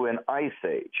into an ice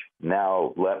age.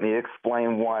 Now, let me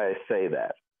explain why I say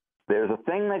that. There's a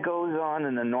thing that goes on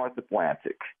in the North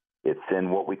Atlantic. It's in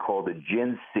what we call the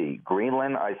Jin Sea,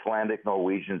 Greenland, Icelandic,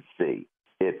 Norwegian Sea.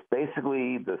 It's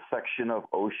basically the section of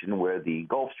ocean where the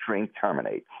Gulf Stream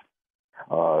terminates.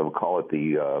 We call it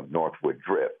the Northward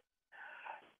Drift.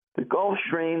 The Gulf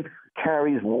Stream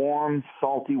carries warm,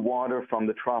 salty water from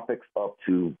the tropics up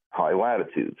to high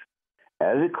latitudes.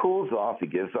 As it cools off,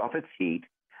 it gives off its heat,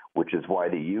 which is why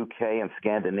the UK and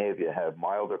Scandinavia have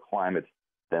milder climates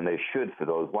than they should for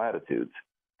those latitudes.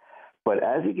 But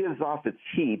as it gives off its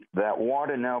heat, that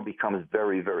water now becomes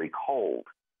very, very cold.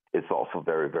 It's also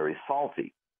very, very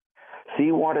salty.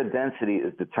 Seawater density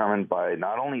is determined by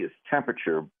not only its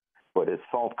temperature, but its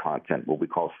salt content, what we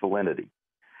call salinity.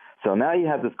 So now you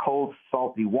have this cold,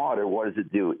 salty water. What does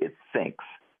it do? It sinks.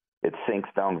 It sinks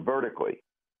down vertically.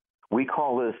 We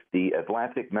call this the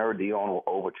Atlantic meridional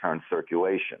overturn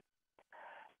circulation.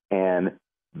 And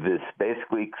This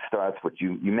basically starts what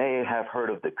you may have heard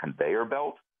of the conveyor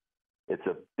belt. It's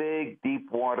a big,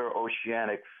 deep water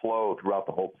oceanic flow throughout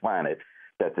the whole planet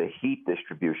that's a heat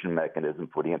distribution mechanism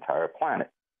for the entire planet.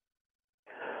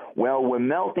 Well, we're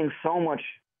melting so much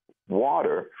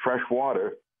water, fresh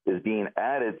water, is being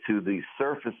added to the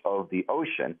surface of the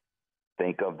ocean.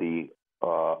 Think of the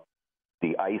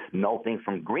ice melting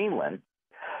from Greenland.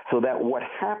 So that what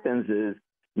happens is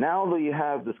now that you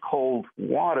have this cold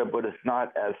water, but it's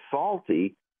not as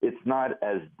salty, it's not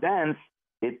as dense,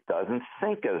 it doesn't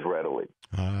sink as readily.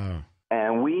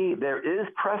 And there is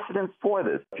precedence for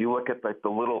this. If you look at like the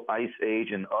Little Ice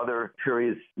Age and other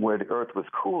periods where the Earth was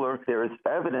cooler, there is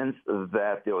evidence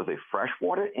that there was a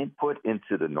freshwater input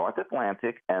into the North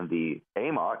Atlantic, and the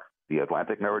AMOC, the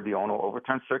Atlantic Meridional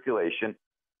Overturn Circulation,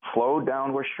 slowed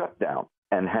down or shut down,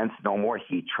 and hence no more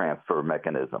heat transfer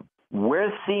mechanism.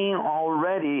 We're seeing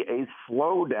already a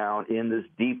slowdown in this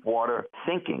deep water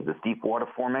sinking, this deep water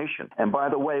formation. And by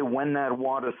the way, when that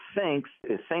water sinks,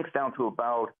 it sinks down to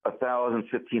about 1,000,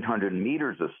 1,500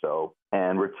 meters or so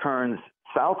and returns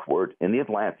southward in the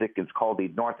Atlantic. It's called the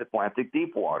North Atlantic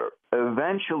Deep Water.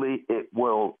 Eventually, it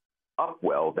will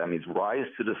upwell, that means rise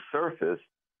to the surface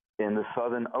in the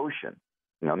Southern Ocean,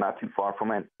 not too far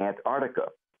from Antarctica.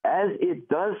 As it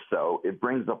does so, it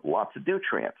brings up lots of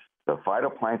nutrients. The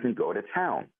phytoplankton go to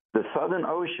town. The Southern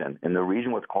Ocean, in the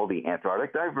region what's called the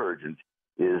Antarctic Divergence,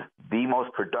 is the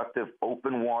most productive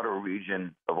open water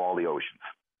region of all the oceans.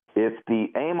 If the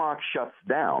AMOC shuts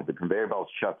down, the conveyor belt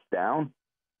shuts down,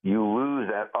 you lose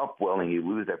that upwelling, you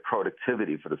lose that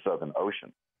productivity for the Southern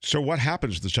Ocean. So what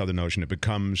happens to the Southern Ocean? It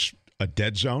becomes a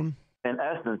dead zone? In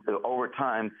essence, over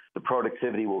time, the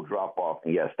productivity will drop off,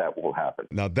 and yes, that will happen.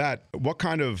 Now what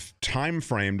kind of time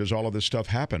frame does all of this stuff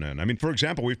happen in? I mean, for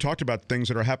example, we've talked about things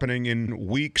that are happening in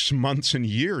weeks, months, and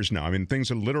years now. I mean,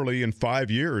 things are literally in 5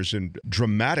 years and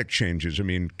dramatic changes. I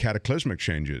mean, cataclysmic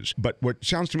changes. But what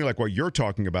sounds to me like what you're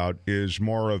talking about is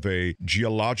more of a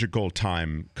geological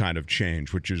time kind of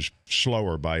change, which is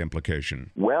slower by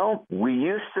implication. Well, we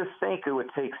used to think it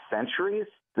would take centuries.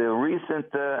 The recent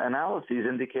analyses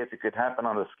indicate it could happen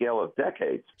on a scale of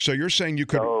decades. So you're saying you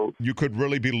could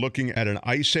really be looking at an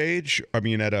ice age? I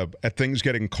mean, at things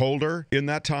getting colder in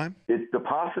that time? The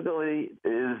possibility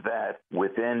is that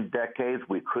within decades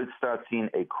we could start seeing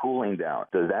a cooling down.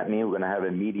 Does that mean we're going to have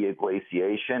immediate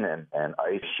glaciation and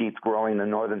ice sheets growing in the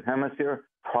northern hemisphere?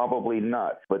 Probably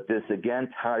not. But this again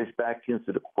ties back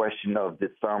into the question of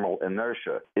the thermal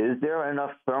inertia. Is there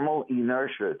enough thermal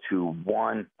inertia to,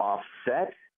 one,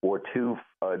 offset or two,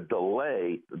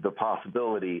 delay the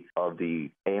possibility of the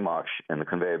AMOC and the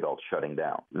conveyor belt shutting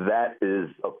down? That is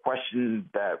a question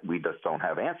that we just don't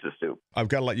have answers to. I've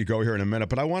got to let you go here in a minute,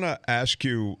 but I want to ask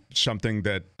you something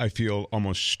that I feel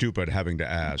almost stupid having to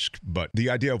ask. But the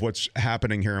idea of what's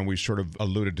happening here, and we sort of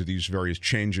alluded to these various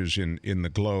changes in the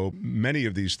globe, many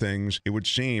of these things, it would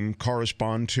seem,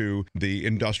 correspond to the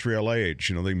industrial age,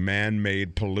 the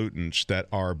man-made pollutants that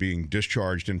are being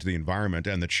discharged into the environment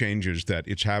and the changes that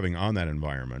it's having on that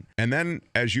environment. And then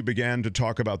as you began to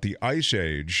talk about the ice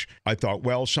age, I thought,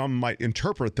 well, some might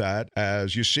interpret that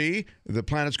as, you see, the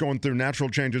planet's going through natural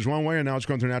changes one way and now it's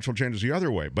going through natural changes the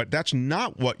other way. But that's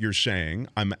not what you're saying.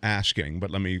 I'm asking, but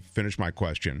let me finish my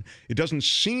question. It doesn't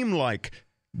seem like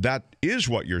that is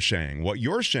what you're saying. What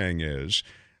you're saying is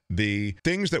the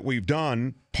things that we've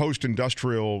done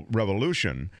post-industrial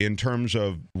revolution in terms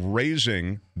of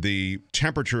raising the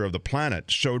temperature of the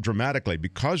planet so dramatically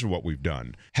because of what we've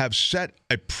done have set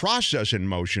a process in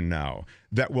motion now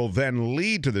that will then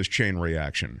lead to this chain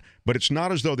reaction. But it's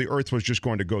not as though the Earth was just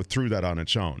going to go through that on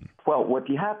its own. Well, what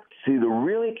you have to see, the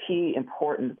really key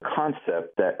important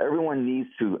concept that everyone needs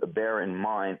to bear in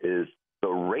mind is the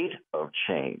rate of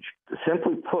change.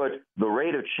 Simply put, the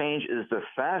rate of change is the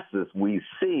fastest we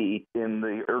see in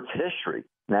the Earth's history.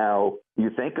 Now, you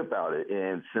think about it,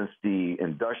 and since the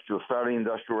starting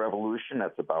industrial revolution,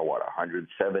 that's about,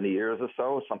 170 years or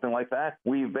so, something like that,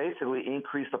 we've basically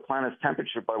increased the planet's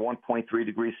temperature by 1.3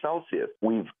 degrees Celsius.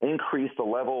 We've increased the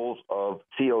levels of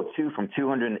CO2 from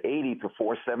 280 to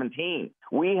 417.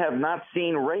 We have not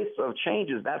seen rates of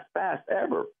changes that fast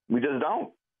ever. We just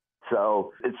don't.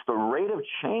 So it's the rate of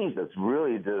change that's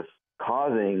really just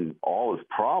causing all this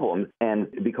problems. And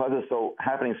because it's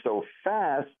happening so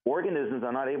fast, organisms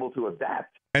are not able to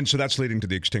adapt. And so that's leading to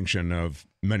the extinction of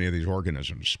many of these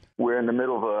organisms. We're in the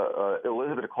middle of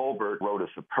Elizabeth Kolberg wrote a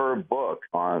superb book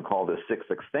called The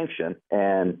Sixth Extinction.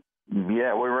 And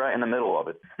yeah, we're right in the middle of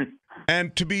it.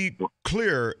 And to be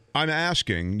clear, I'm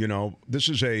asking, this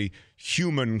is a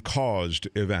human-caused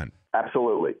event.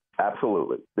 Absolutely.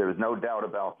 Absolutely. There's no doubt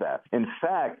about that. In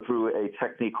fact, through a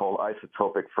technique called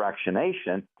isotopic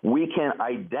fractionation, we can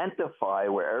identify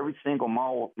where every single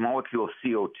molecule of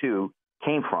CO2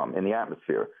 came from in the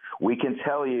atmosphere. We can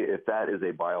tell you if that is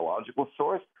a biological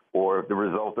source or the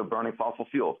result of burning fossil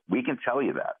fuels. We can tell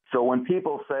you that. So when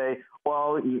people say,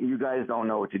 well, you guys don't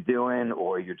know what you're doing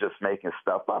or you're just making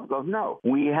stuff up, I go, no.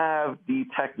 We have the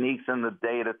techniques and the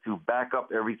data to back up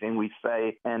everything we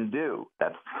say and do.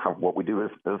 That's what we do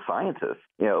as scientists.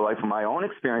 Like from my own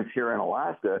experience here in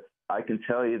Alaska, I can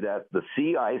tell you that the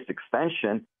sea ice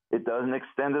extension, it doesn't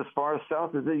extend as far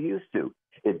south as it used to.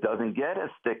 It doesn't get as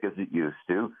thick as it used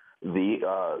to.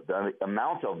 The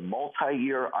amount of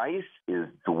multi-year ice is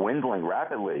dwindling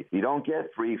rapidly. You don't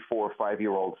get 3, 4,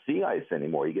 5-year-old sea ice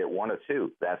anymore. You get 1 or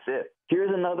 2. That's it.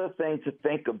 Here's another thing to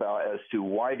think about as to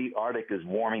why the Arctic is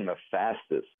warming the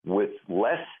fastest. With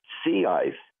less sea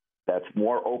ice, that's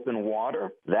more open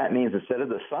water. That means instead of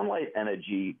the sunlight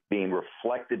energy being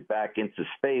reflected back into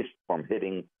space from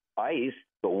hitting ice,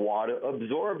 the water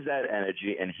absorbs that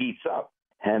energy and heats up,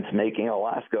 hence making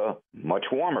Alaska much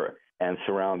warmer and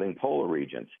surrounding polar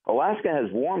regions. Alaska has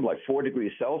warmed like 4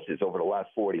 degrees Celsius over the last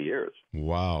 40 years.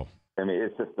 Wow. I mean,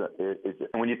 it's just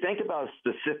when you think about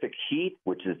specific heat,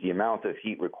 which is the amount of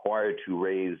heat required to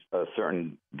raise a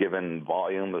certain given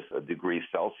volume of a degree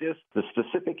Celsius, the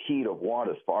specific heat of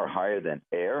water is far higher than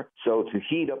air. So to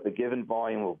heat up a given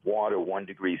volume of water 1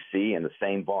 degree C and the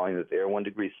same volume as air 1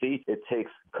 degree C, it takes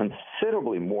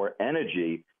considerably more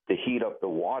energy to heat up the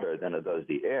water than it does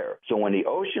the air. So when the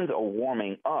oceans are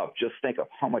warming up, just think of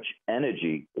how much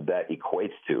energy that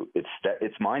equates to.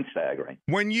 It's mind-staggering.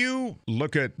 When you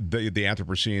look at the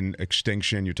Anthropocene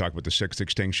extinction, you talk about the 6th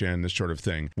extinction, this sort of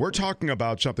thing, we're talking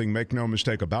about something, make no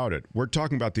mistake about it, we're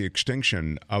talking about the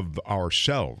extinction of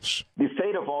ourselves. The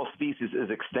fate of all species is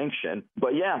extinction,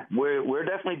 but yeah, we're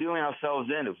definitely doing ourselves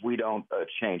in if we don't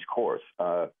change course.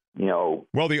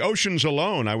 Well, the oceans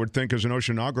alone, I would think as an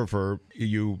oceanographer,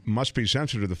 you must be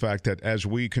sensitive to the fact that as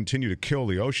we continue to kill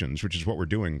the oceans, which is what we're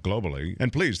doing globally,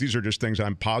 and please, these are just things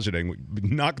I'm positing,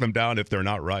 knock them down if they're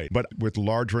not right, but with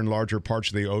larger and larger parts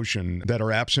of the ocean that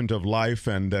are absent of life,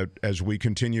 and that as we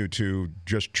continue to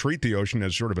just treat the ocean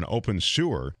as sort of an open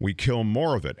sewer, we kill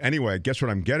more of it. Anyway, I guess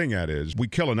what I'm getting at is we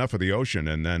kill enough of the ocean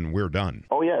and then we're done.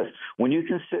 Oh, yes. When you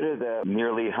consider that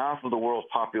nearly half of the world's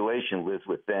population lives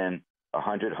within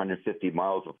 100, 150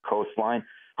 miles of coastline,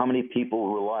 how many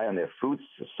people rely on their food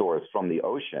source from the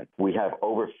ocean? We have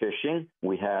overfishing.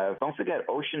 We have, don't forget,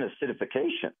 ocean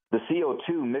acidification. The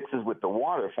CO2 mixes with the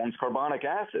water, forms carbonic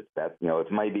acid. That,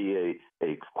 it might be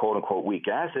a quote-unquote weak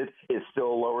acid. It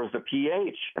still lowers the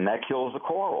pH, and that kills the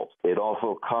corals. It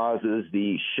also causes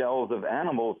the shells of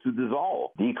animals to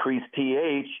dissolve. Decreased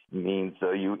pH means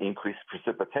you increase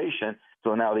precipitation.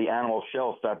 So now the animal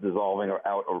shells start dissolving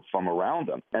out or from around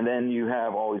them. And then you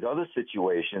have all these other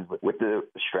situations with the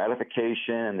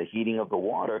stratification and the heating of the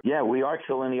water. Yeah, we are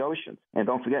killing the oceans. And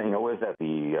don't forget, what is that?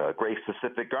 The Great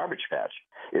Pacific Garbage Patch.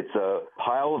 It's a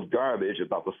pile of garbage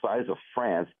about the size of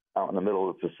France out in the middle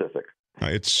of the Pacific.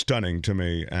 It's stunning to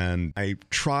me, and I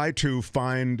try to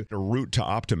find a route to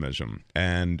optimism,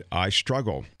 and I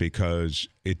struggle because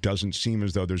it doesn't seem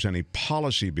as though there's any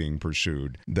policy being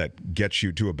pursued that gets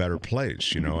you to a better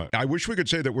place. I wish we could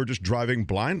say that we're just driving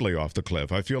blindly off the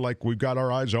cliff. I feel like we've got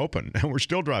our eyes open, and we're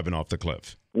still driving off the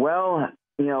cliff. Well,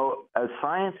 as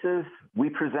scientists, we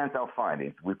present our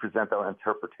findings. We present our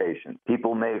interpretations.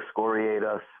 People may excoriate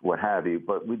us, what have you,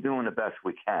 but we're doing the best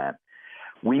we can.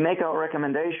 We make our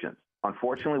recommendations.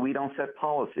 Unfortunately, we don't set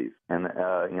policies, and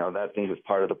that thing is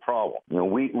part of the problem.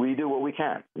 We do what we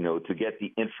can, to get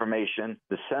the information,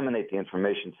 disseminate the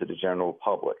information to the general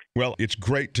public. Well, it's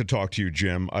great to talk to you,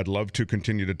 Jim. I'd love to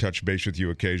continue to touch base with you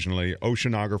occasionally.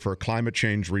 Oceanographer, climate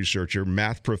change researcher,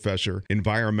 math professor,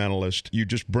 environmentalist. You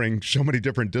just bring so many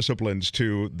different disciplines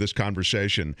to this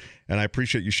conversation, and I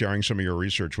appreciate you sharing some of your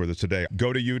research with us today.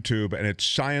 Go to YouTube, and it's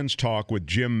Science Talk with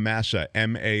Jim Massa,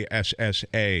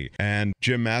 Massa. And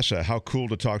Jim Massa, how cool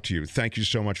to talk to you. Thank you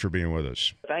so much for being with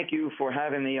us. Thank you for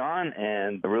having me on,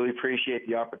 and I really appreciate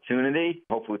the opportunity.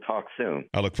 Hopefully we'll talk soon.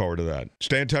 I look forward to that.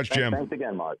 Stay in touch, Jim. Thanks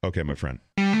again, Mark. Okay, my friend.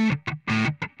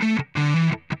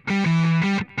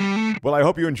 Well, I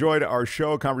hope you enjoyed our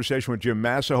show, Conversation with Jim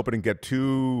Massa. I hope it didn't get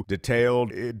too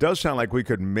detailed. It does sound like we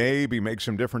could maybe make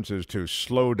some differences to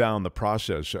slow down the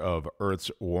process of Earth's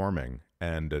warming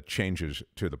and changes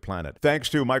to the planet. Thanks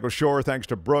to Michael Shure, thanks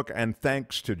to Brooke, and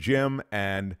thanks to Jim,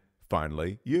 and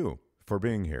finally, you for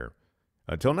being here.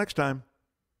 Until next time,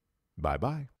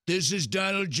 bye-bye. This is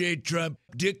Donald J. Trump,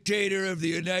 dictator of the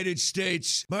United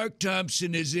States. Mark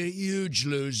Thompson is a huge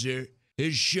loser.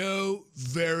 His show,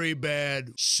 very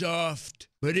bad, soft.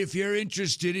 But if you're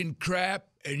interested in crap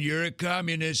and you're a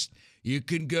communist, you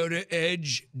can go to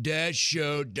edge-show.com